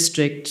largest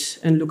district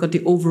and look at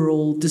the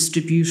overall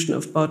distribution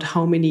of about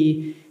how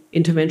many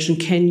intervention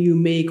can you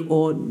make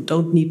or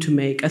don't need to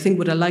make. I think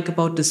what I like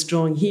about this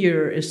drawing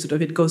here is sort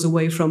of it goes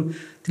away from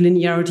the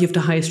linearity of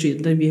the high street,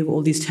 and then we have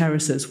all these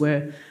terraces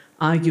where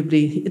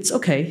arguably it's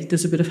okay,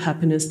 there's a bit of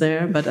happiness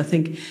there, but I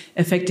think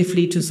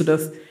effectively to sort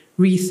of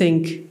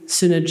rethink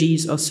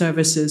synergies or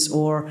services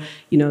or,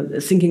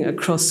 thinking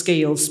across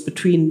scales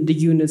between the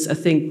units, I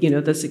think,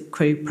 that's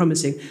quite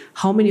promising.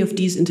 How many of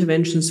these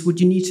interventions would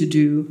you need to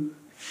do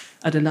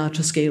at a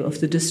larger scale of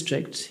the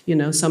district?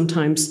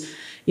 Sometimes,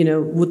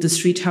 would the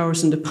street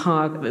towers in the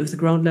park with the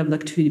ground level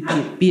activity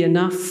be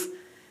enough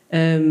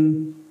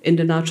in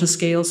the larger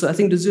scale? So I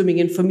think the zooming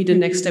in, for me, the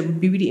next step would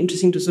be really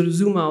interesting to sort of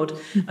zoom out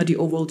at the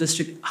overall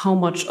district. How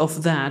much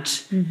of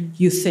that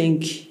you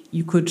think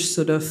you could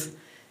sort of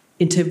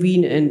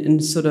intervene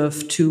and sort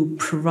of to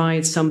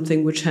provide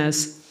something which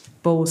has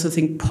both, I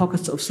think,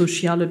 pockets of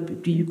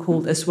sociality, you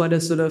called, as well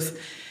as sort of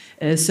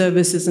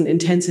services and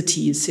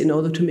intensities in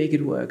order to make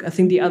it work. I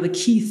think the other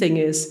key thing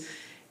is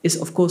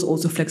of course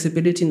also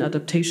flexibility and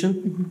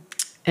adaptation.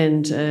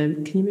 And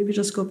can you maybe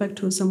just go back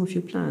to some of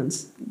your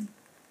plans?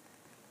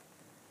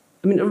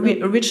 I mean,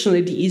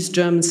 originally the East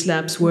German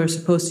slabs were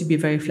supposed to be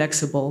very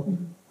flexible.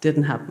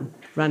 Didn't happen.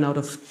 Ran out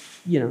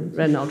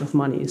of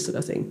money, sort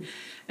of thing.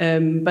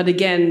 But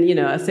again,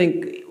 I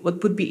think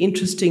what would be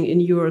interesting in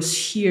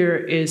yours here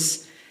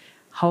is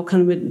how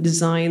can we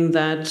design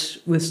that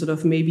with sort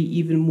of maybe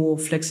even more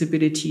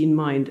flexibility in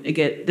mind?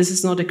 Again, this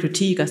is not a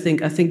critique. I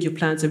think your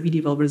plans are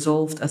really well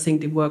resolved. I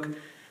think they work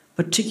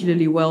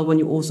particularly well when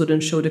you also then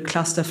show the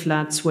cluster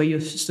flats, where you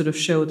sort of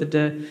show that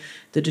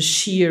the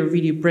shear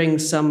really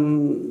brings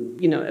some,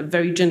 a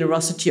very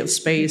generosity of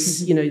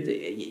space.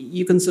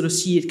 You can sort of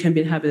see it can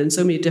be inhabited in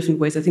so many different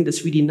ways. I think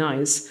that's really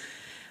nice.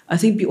 I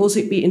think it'd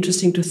also be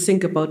interesting to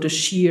think about the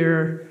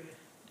shear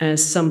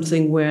as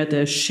something where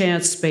the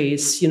shared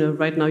space,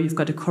 right now you've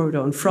got a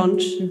corridor in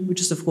front, which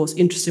is of course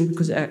interesting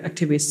because it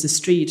activates the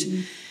street.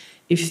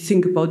 If you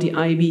think about the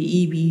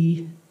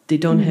IB, they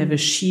don't have a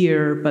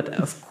shear, but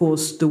of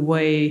course the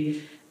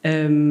way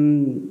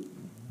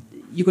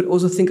you could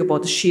also think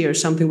about the shear,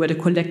 something where the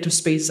collective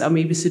spaces are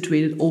maybe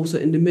situated also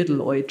in the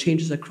middle, or it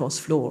changes across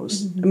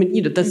floors. I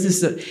mean, this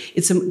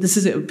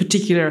is a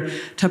particular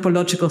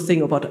typological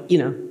thing about,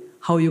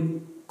 how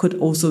you could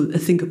also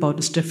think about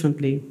this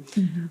differently.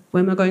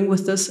 Where am I going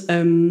with this?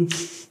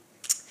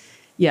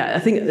 I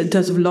think in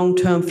terms of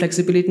long-term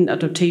flexibility and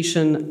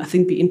adaptation, I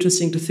think it'd be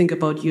interesting to think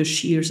about your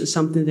shears as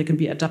something that can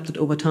be adapted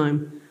over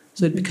time.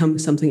 So it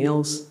becomes something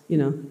else,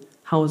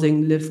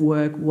 housing, live,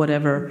 work,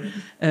 whatever.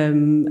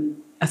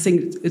 I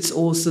think it's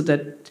also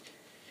that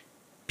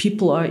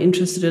people are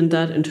interested in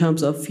that in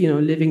terms of,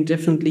 living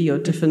differently or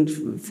different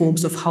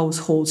forms of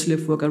households,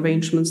 live, work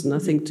arrangements. And I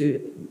think to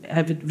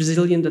have it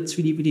resilient, that's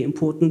really, really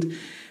important.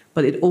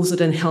 But it also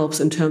then helps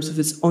in terms of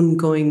its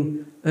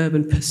ongoing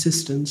urban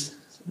persistence.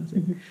 So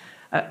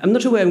I'm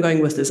not sure where I'm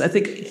going with this. I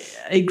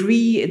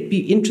agree it'd be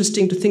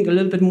interesting to think a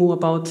little bit more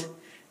about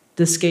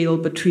the scale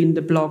between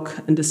the block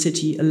and the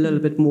city a little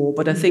bit more.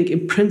 But I think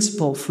in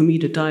principle, for me,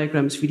 the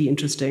diagram is really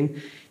interesting.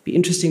 It'd be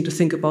interesting to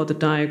think about the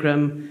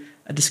diagram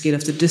at the scale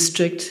of the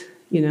district.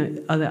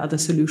 Are there other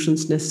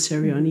solutions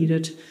necessary or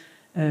needed?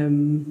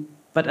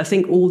 But I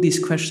think all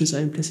these questions are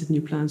implicit in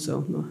your plan,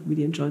 so I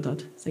really enjoyed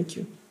that. Thank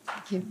you.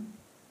 Thank you.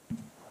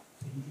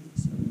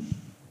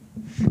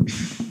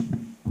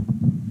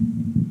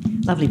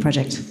 Lovely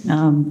project.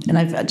 And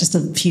I've just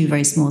a few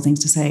very small things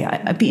to say.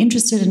 I'd be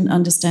interested in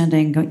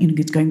understanding,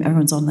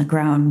 everyone's on the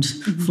ground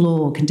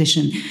floor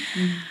condition.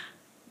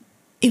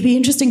 It'd be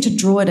interesting to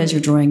draw it as you're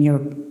drawing your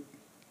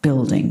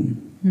building,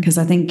 because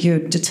I think you're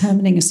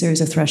determining a series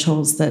of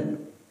thresholds that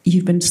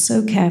you've been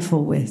so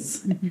careful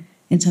with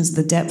in terms of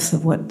the depth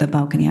of what the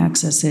balcony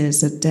access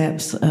is, the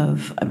depth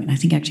of, I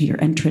think actually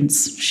your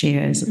entrance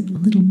shear is a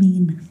little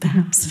mean,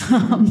 perhaps.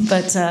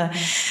 But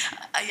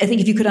I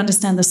think if you could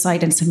understand the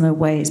site in similar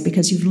ways,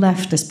 because you've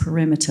left this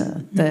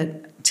perimeter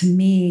that, to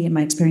me, in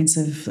my experience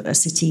of a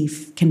city,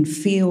 can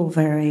feel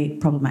very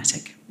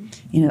problematic.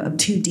 A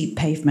too deep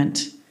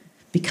pavement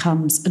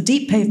becomes, a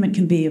deep pavement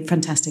can be a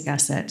fantastic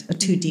asset. A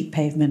too deep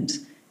pavement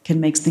can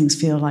make things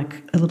feel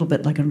like a little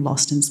bit like a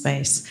lost in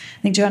space.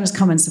 I think Joanna's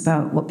comments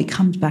about what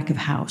becomes back of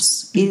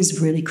house is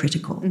really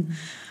critical.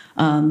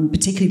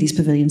 Particularly these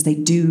pavilions, they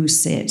do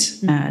sit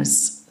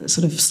as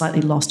sort of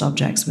slightly lost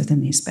objects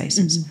within these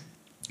spaces.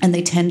 And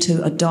they tend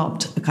to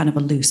adopt a kind of a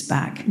loose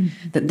back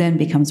that then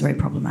becomes very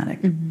problematic.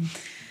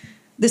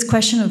 This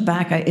question of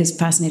back is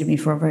fascinated me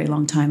for a very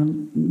long time.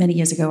 And many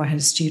years ago, I had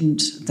a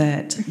student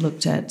that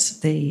looked at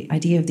the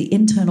idea of the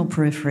internal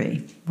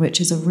periphery,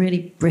 which is a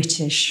really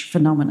British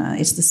phenomena.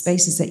 It's the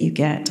spaces that you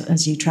get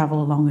as you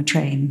travel along a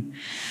train.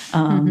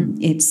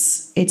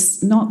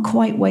 It's not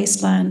quite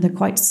wasteland. They're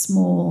quite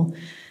small.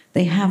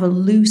 They have a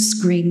loose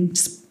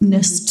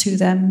greenness to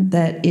them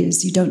that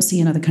is you don't see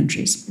in other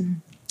countries.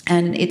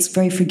 And it's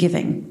very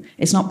forgiving.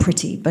 It's not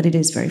pretty, but it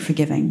is very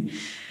forgiving.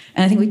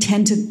 And I think we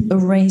tend to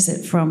erase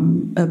it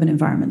from urban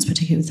environments,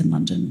 particularly within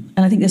London.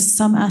 And I think there's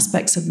some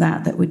aspects of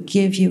that would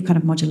give you a kind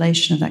of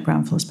modulation of that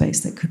ground floor space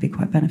that could be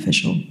quite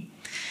beneficial.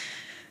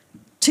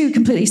 Two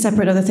completely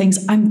separate other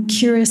things. I'm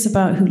curious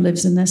about who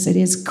lives in this. It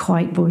is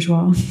quite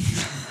bourgeois.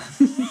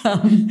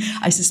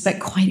 I suspect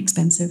quite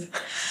expensive.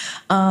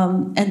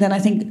 And then I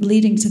think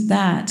leading to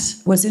that,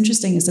 what's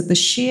interesting is that the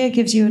sheer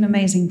gives you an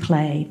amazing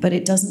play, but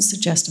it doesn't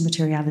suggest a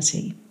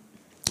materiality,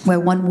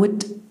 where one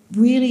would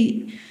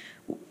really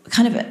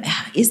kind of,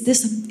 is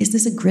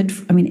this a grid?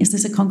 I mean, is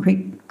this a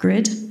concrete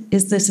grid?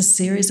 Is this a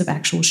series of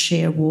actual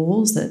sheer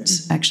walls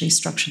that actually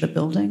structure the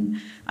building?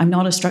 I'm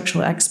not a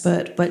structural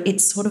expert, but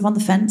it's sort of on the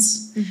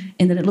fence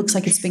in that it looks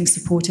like it's being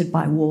supported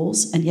by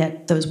walls, and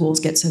yet those walls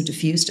get so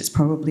diffused it's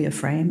probably a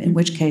frame, in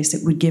which case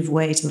it would give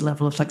way to the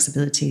level of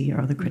flexibility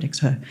your other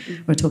critics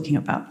were talking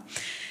about.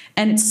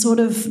 And it's sort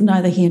of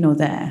neither here nor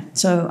there.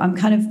 So I'm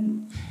kind of,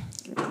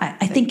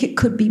 I think it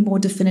could be more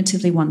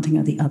definitively one thing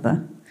or the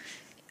other,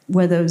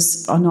 where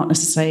those are not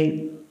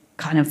necessarily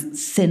kind of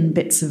thin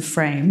bits of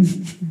frame,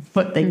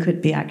 but they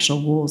could be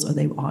actual walls, or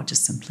they are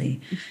just simply,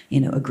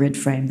 a grid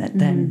frame that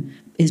then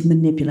is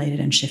manipulated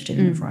and shifted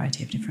in a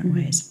variety of different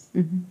ways.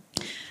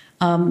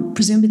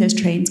 Presumably there's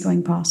trains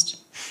going past.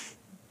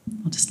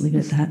 I'll just leave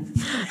it at that.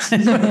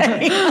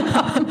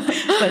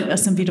 But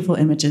some beautiful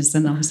images,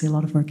 and obviously a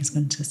lot of work is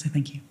going into, so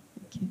thank you.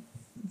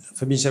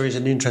 For me, there is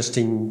an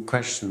interesting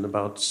question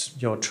about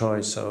your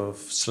choice of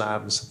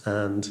slabs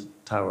and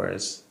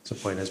towers. The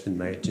point has been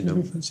made,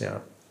 they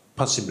are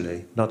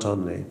possibly, not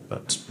only,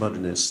 but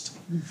modernist,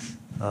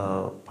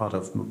 part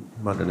of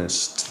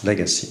modernist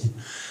legacy.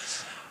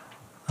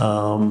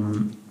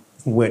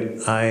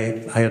 When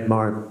I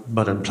admire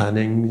modern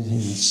planning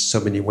in so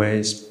many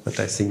ways, but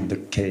I think the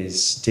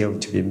case still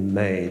to be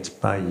made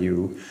by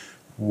you,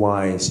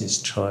 why is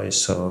this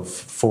choice of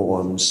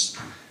forms,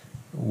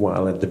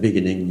 while at the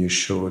beginning you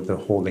showed the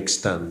whole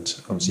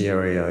extent of the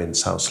area in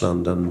South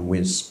London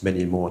with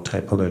many more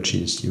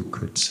typologies you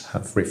could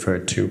have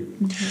referred to.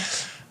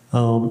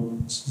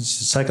 The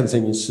second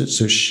thing is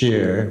the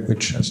shear,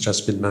 which has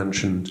just been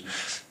mentioned.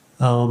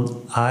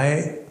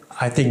 I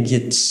think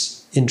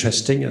it's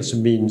interesting as a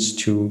means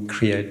to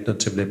create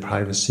notably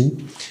privacy,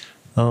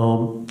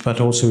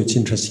 but also it's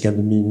interesting as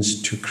a means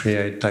to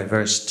create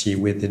diversity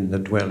within the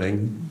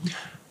dwelling.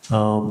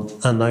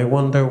 And I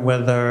wonder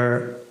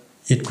whether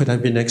it could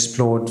have been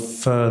explored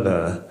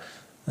further,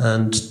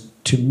 and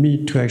to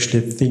me, to actually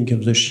think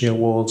of the shear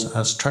walls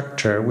as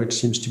structure, which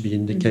seems to be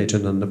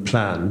indicated on the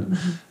plan,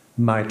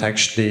 might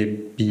actually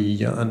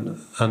be an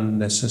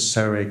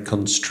unnecessary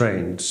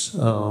constraint,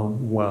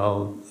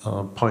 while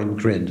point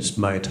grids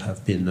might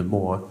have been a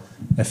more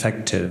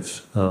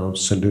effective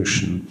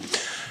solution.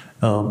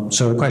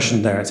 So a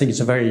question there. I think it's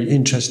a very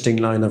interesting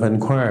line of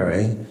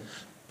inquiry,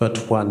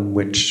 but one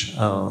which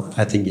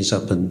I think is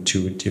open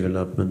to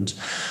development.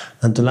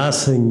 And the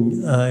last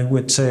thing I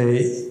would say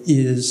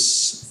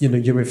is,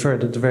 you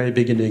referred at the very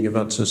beginning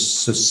about the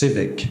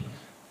civic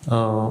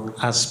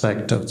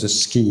aspect of the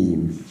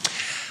scheme.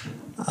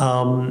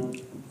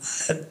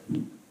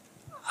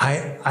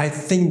 I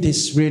think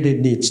this really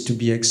needs to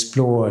be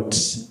explored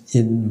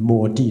in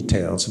more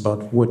details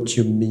about what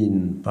you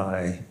mean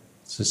by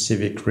the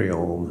civic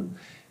realm.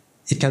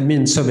 It can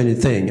mean so many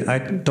things. I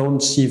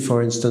don't see,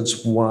 for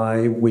instance,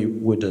 why we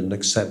wouldn't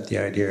accept the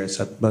idea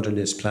that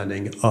modernist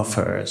planning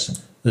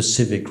offers a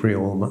civic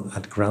realm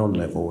at ground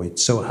level. It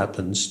so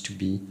happens to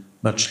be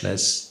much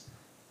less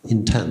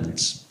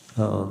intense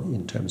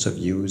in terms of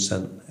use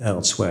than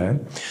elsewhere.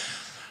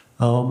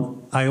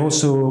 I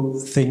also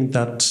think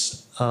that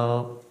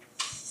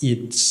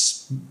it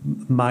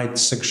might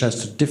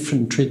suggest a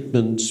different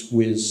treatment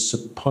with the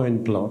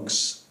point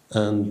blocks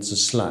and the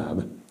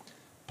slab,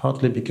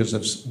 partly because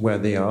of where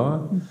they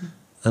are,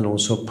 and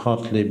also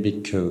partly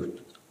because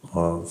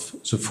of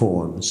the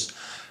forms.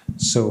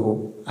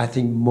 So I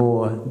think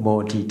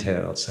more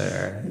details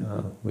there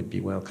would be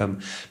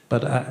welcome.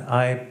 But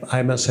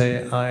I must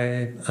say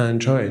I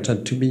enjoy it,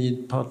 and to me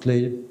it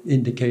partly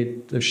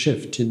indicate a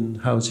shift in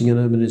housing and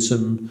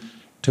urbanism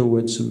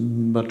towards a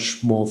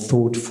much more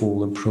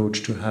thoughtful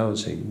approach to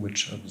housing,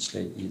 which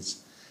obviously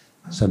is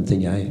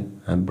something I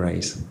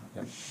embrace.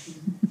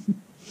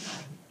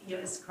 Yeah.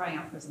 It's crying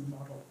out for as a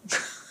model.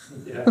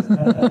 Yeah.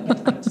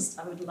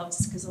 I would love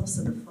to, because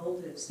also the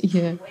folded,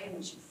 Yeah. the way in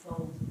which you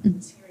fold the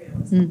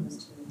material as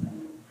opposed to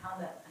how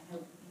that, I know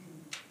you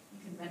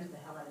can render the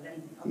hell out of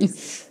anything,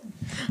 obviously,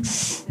 but a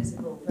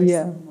physical, very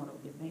simple model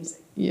would be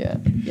amazing. Yeah,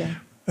 yeah.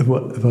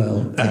 Well,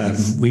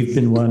 we've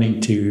been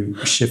wanting to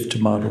shift to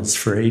models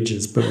for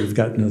ages, but we've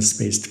got no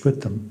space to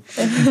put them.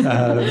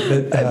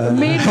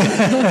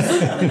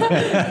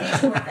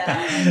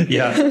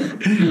 Yeah,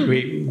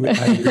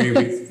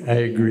 I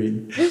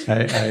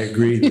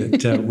agree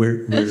that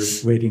we're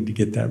waiting to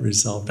get that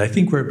resolved. I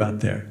think we're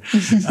about there.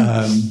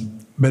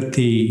 But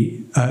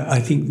I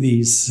think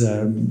these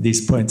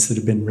points that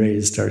have been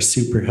raised are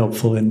super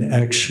helpful and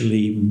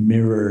actually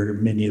mirror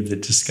many of the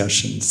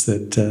discussions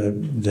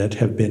that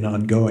have been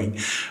ongoing.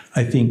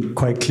 I think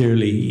quite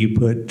clearly you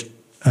put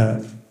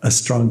a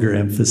stronger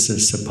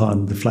emphasis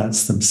upon the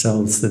flats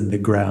themselves than the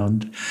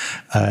ground,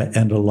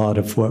 and a lot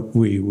of what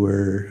we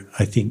were,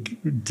 I think,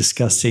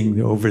 discussing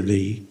over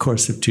the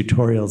course of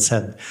tutorials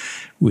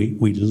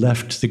we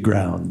left the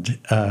ground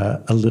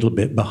a little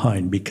bit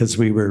behind because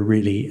we were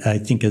really, I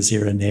think as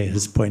Irene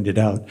has pointed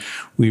out,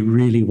 we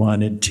really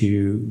wanted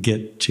to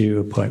get to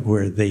a point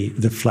where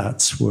the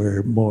flats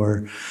were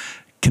more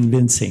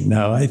convincing.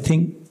 Now, I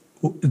think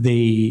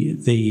the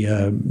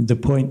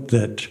point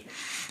that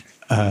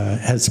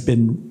has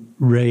been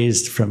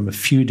raised from a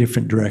few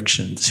different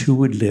directions, who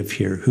would live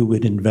here, who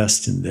would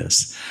invest in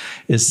this,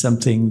 is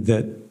something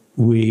that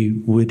we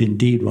would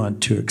indeed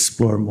want to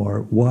explore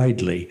more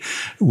widely.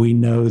 We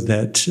know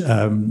that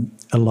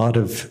a lot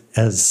of,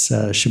 as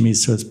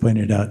Shamiso has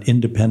pointed out,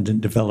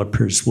 independent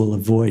developers will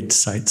avoid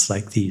sites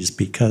like these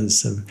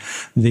because of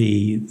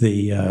the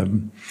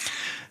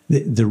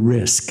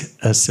risk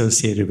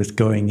associated with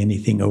going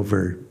anything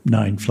over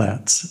 9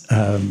 flats,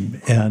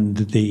 and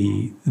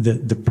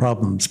the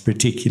problems,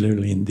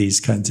 particularly in these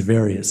kinds of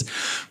areas.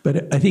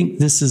 But I think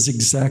this is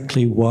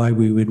exactly why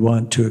we would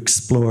want to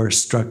explore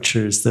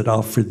structures that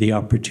offer the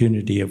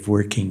opportunity of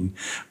working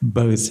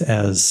both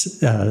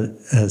as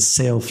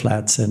sale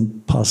flats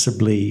and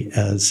possibly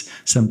as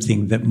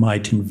something that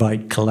might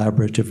invite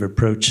collaborative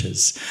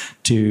approaches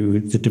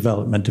to the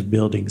development of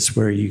buildings,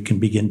 where you can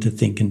begin to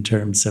think in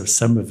terms of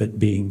some of it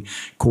being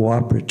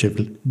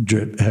cooperative,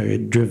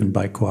 driven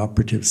by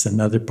cooperatives,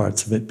 and other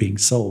parts of it being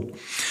sold.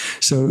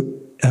 So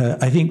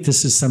I think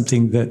this is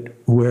something that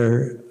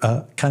we're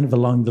kind of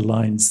along the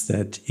lines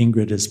that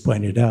Ingrid has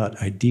pointed out.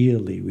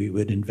 Ideally, we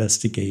would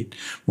investigate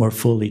more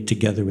fully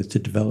together with the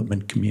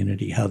development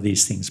community how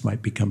these things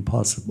might become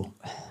possible.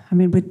 I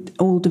mean, with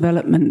all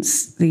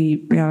developments,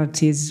 the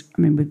reality is,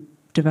 with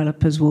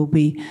developers will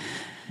be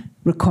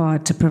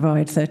required to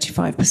provide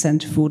 35%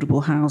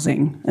 affordable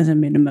housing as a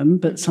minimum,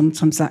 but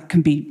sometimes that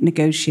can be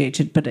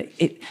negotiated. But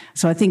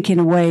so I think in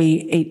a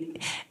way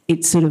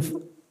it's sort of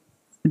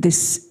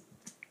this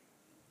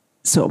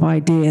sort of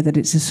idea that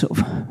it's a sort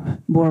of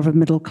more of a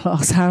middle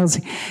class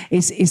housing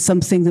is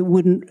something that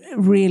wouldn't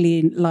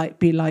really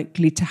be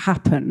likely to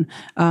happen.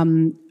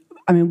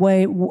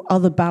 Where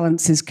other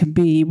balances can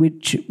be,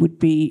 which would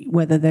be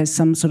whether there's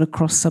some sort of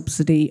cross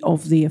subsidy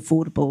of the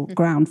affordable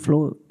ground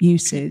floor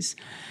uses.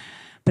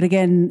 But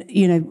again,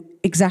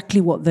 exactly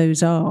what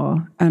those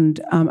are. And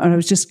I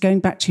was just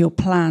going back to your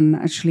plan,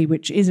 actually,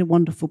 which is a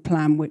wonderful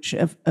plan, which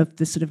of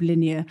the sort of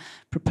linear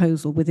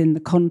proposal within the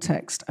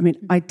context.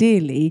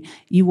 Ideally,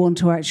 you want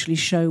to actually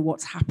show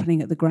what's happening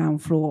at the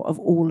ground floor of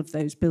all of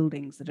those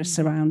buildings that are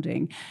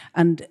surrounding.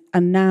 And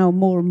now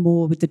more and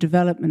more with the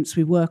developments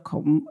we work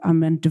on,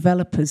 and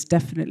developers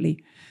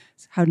definitely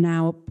how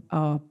now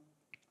are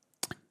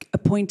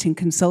appointing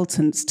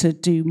consultants to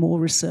do more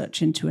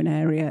research into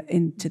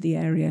the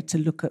area to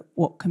look at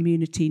what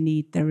community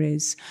need there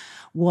is,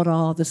 what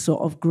are the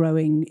sort of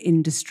growing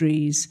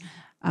industries.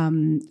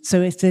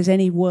 So if there's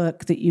any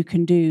work that you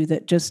can do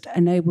that just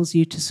enables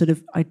you to sort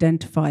of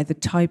identify the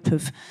type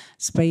of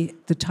space,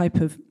 the type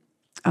of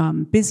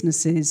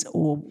businesses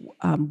or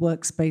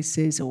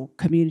workspaces or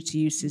community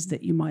uses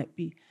that you might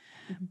be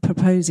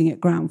proposing at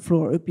ground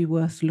floor, it would be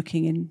worth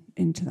looking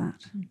into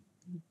that.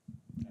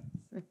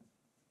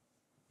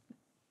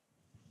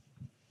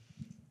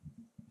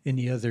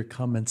 Any other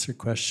comments or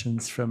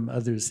questions from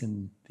others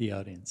in the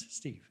audience?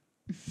 Steve?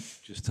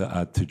 Just to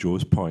add to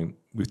Joe's point,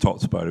 we've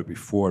talked about it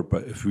before,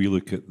 but if we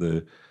look at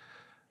the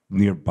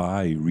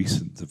nearby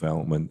recent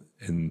development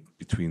in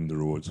between the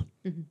roads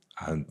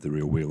and the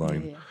railway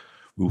line,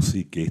 we'll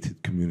see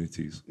gated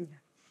communities.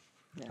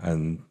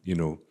 And,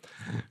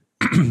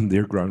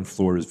 their ground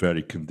floor is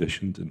very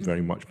conditioned and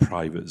very much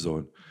private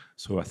zone.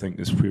 So I think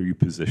it's where you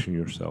position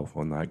yourself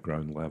on that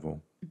ground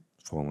level,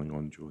 following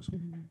on Joe's.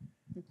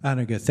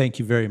 Anagha, thank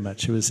you very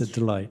much. It was a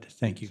delight.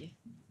 Thank you.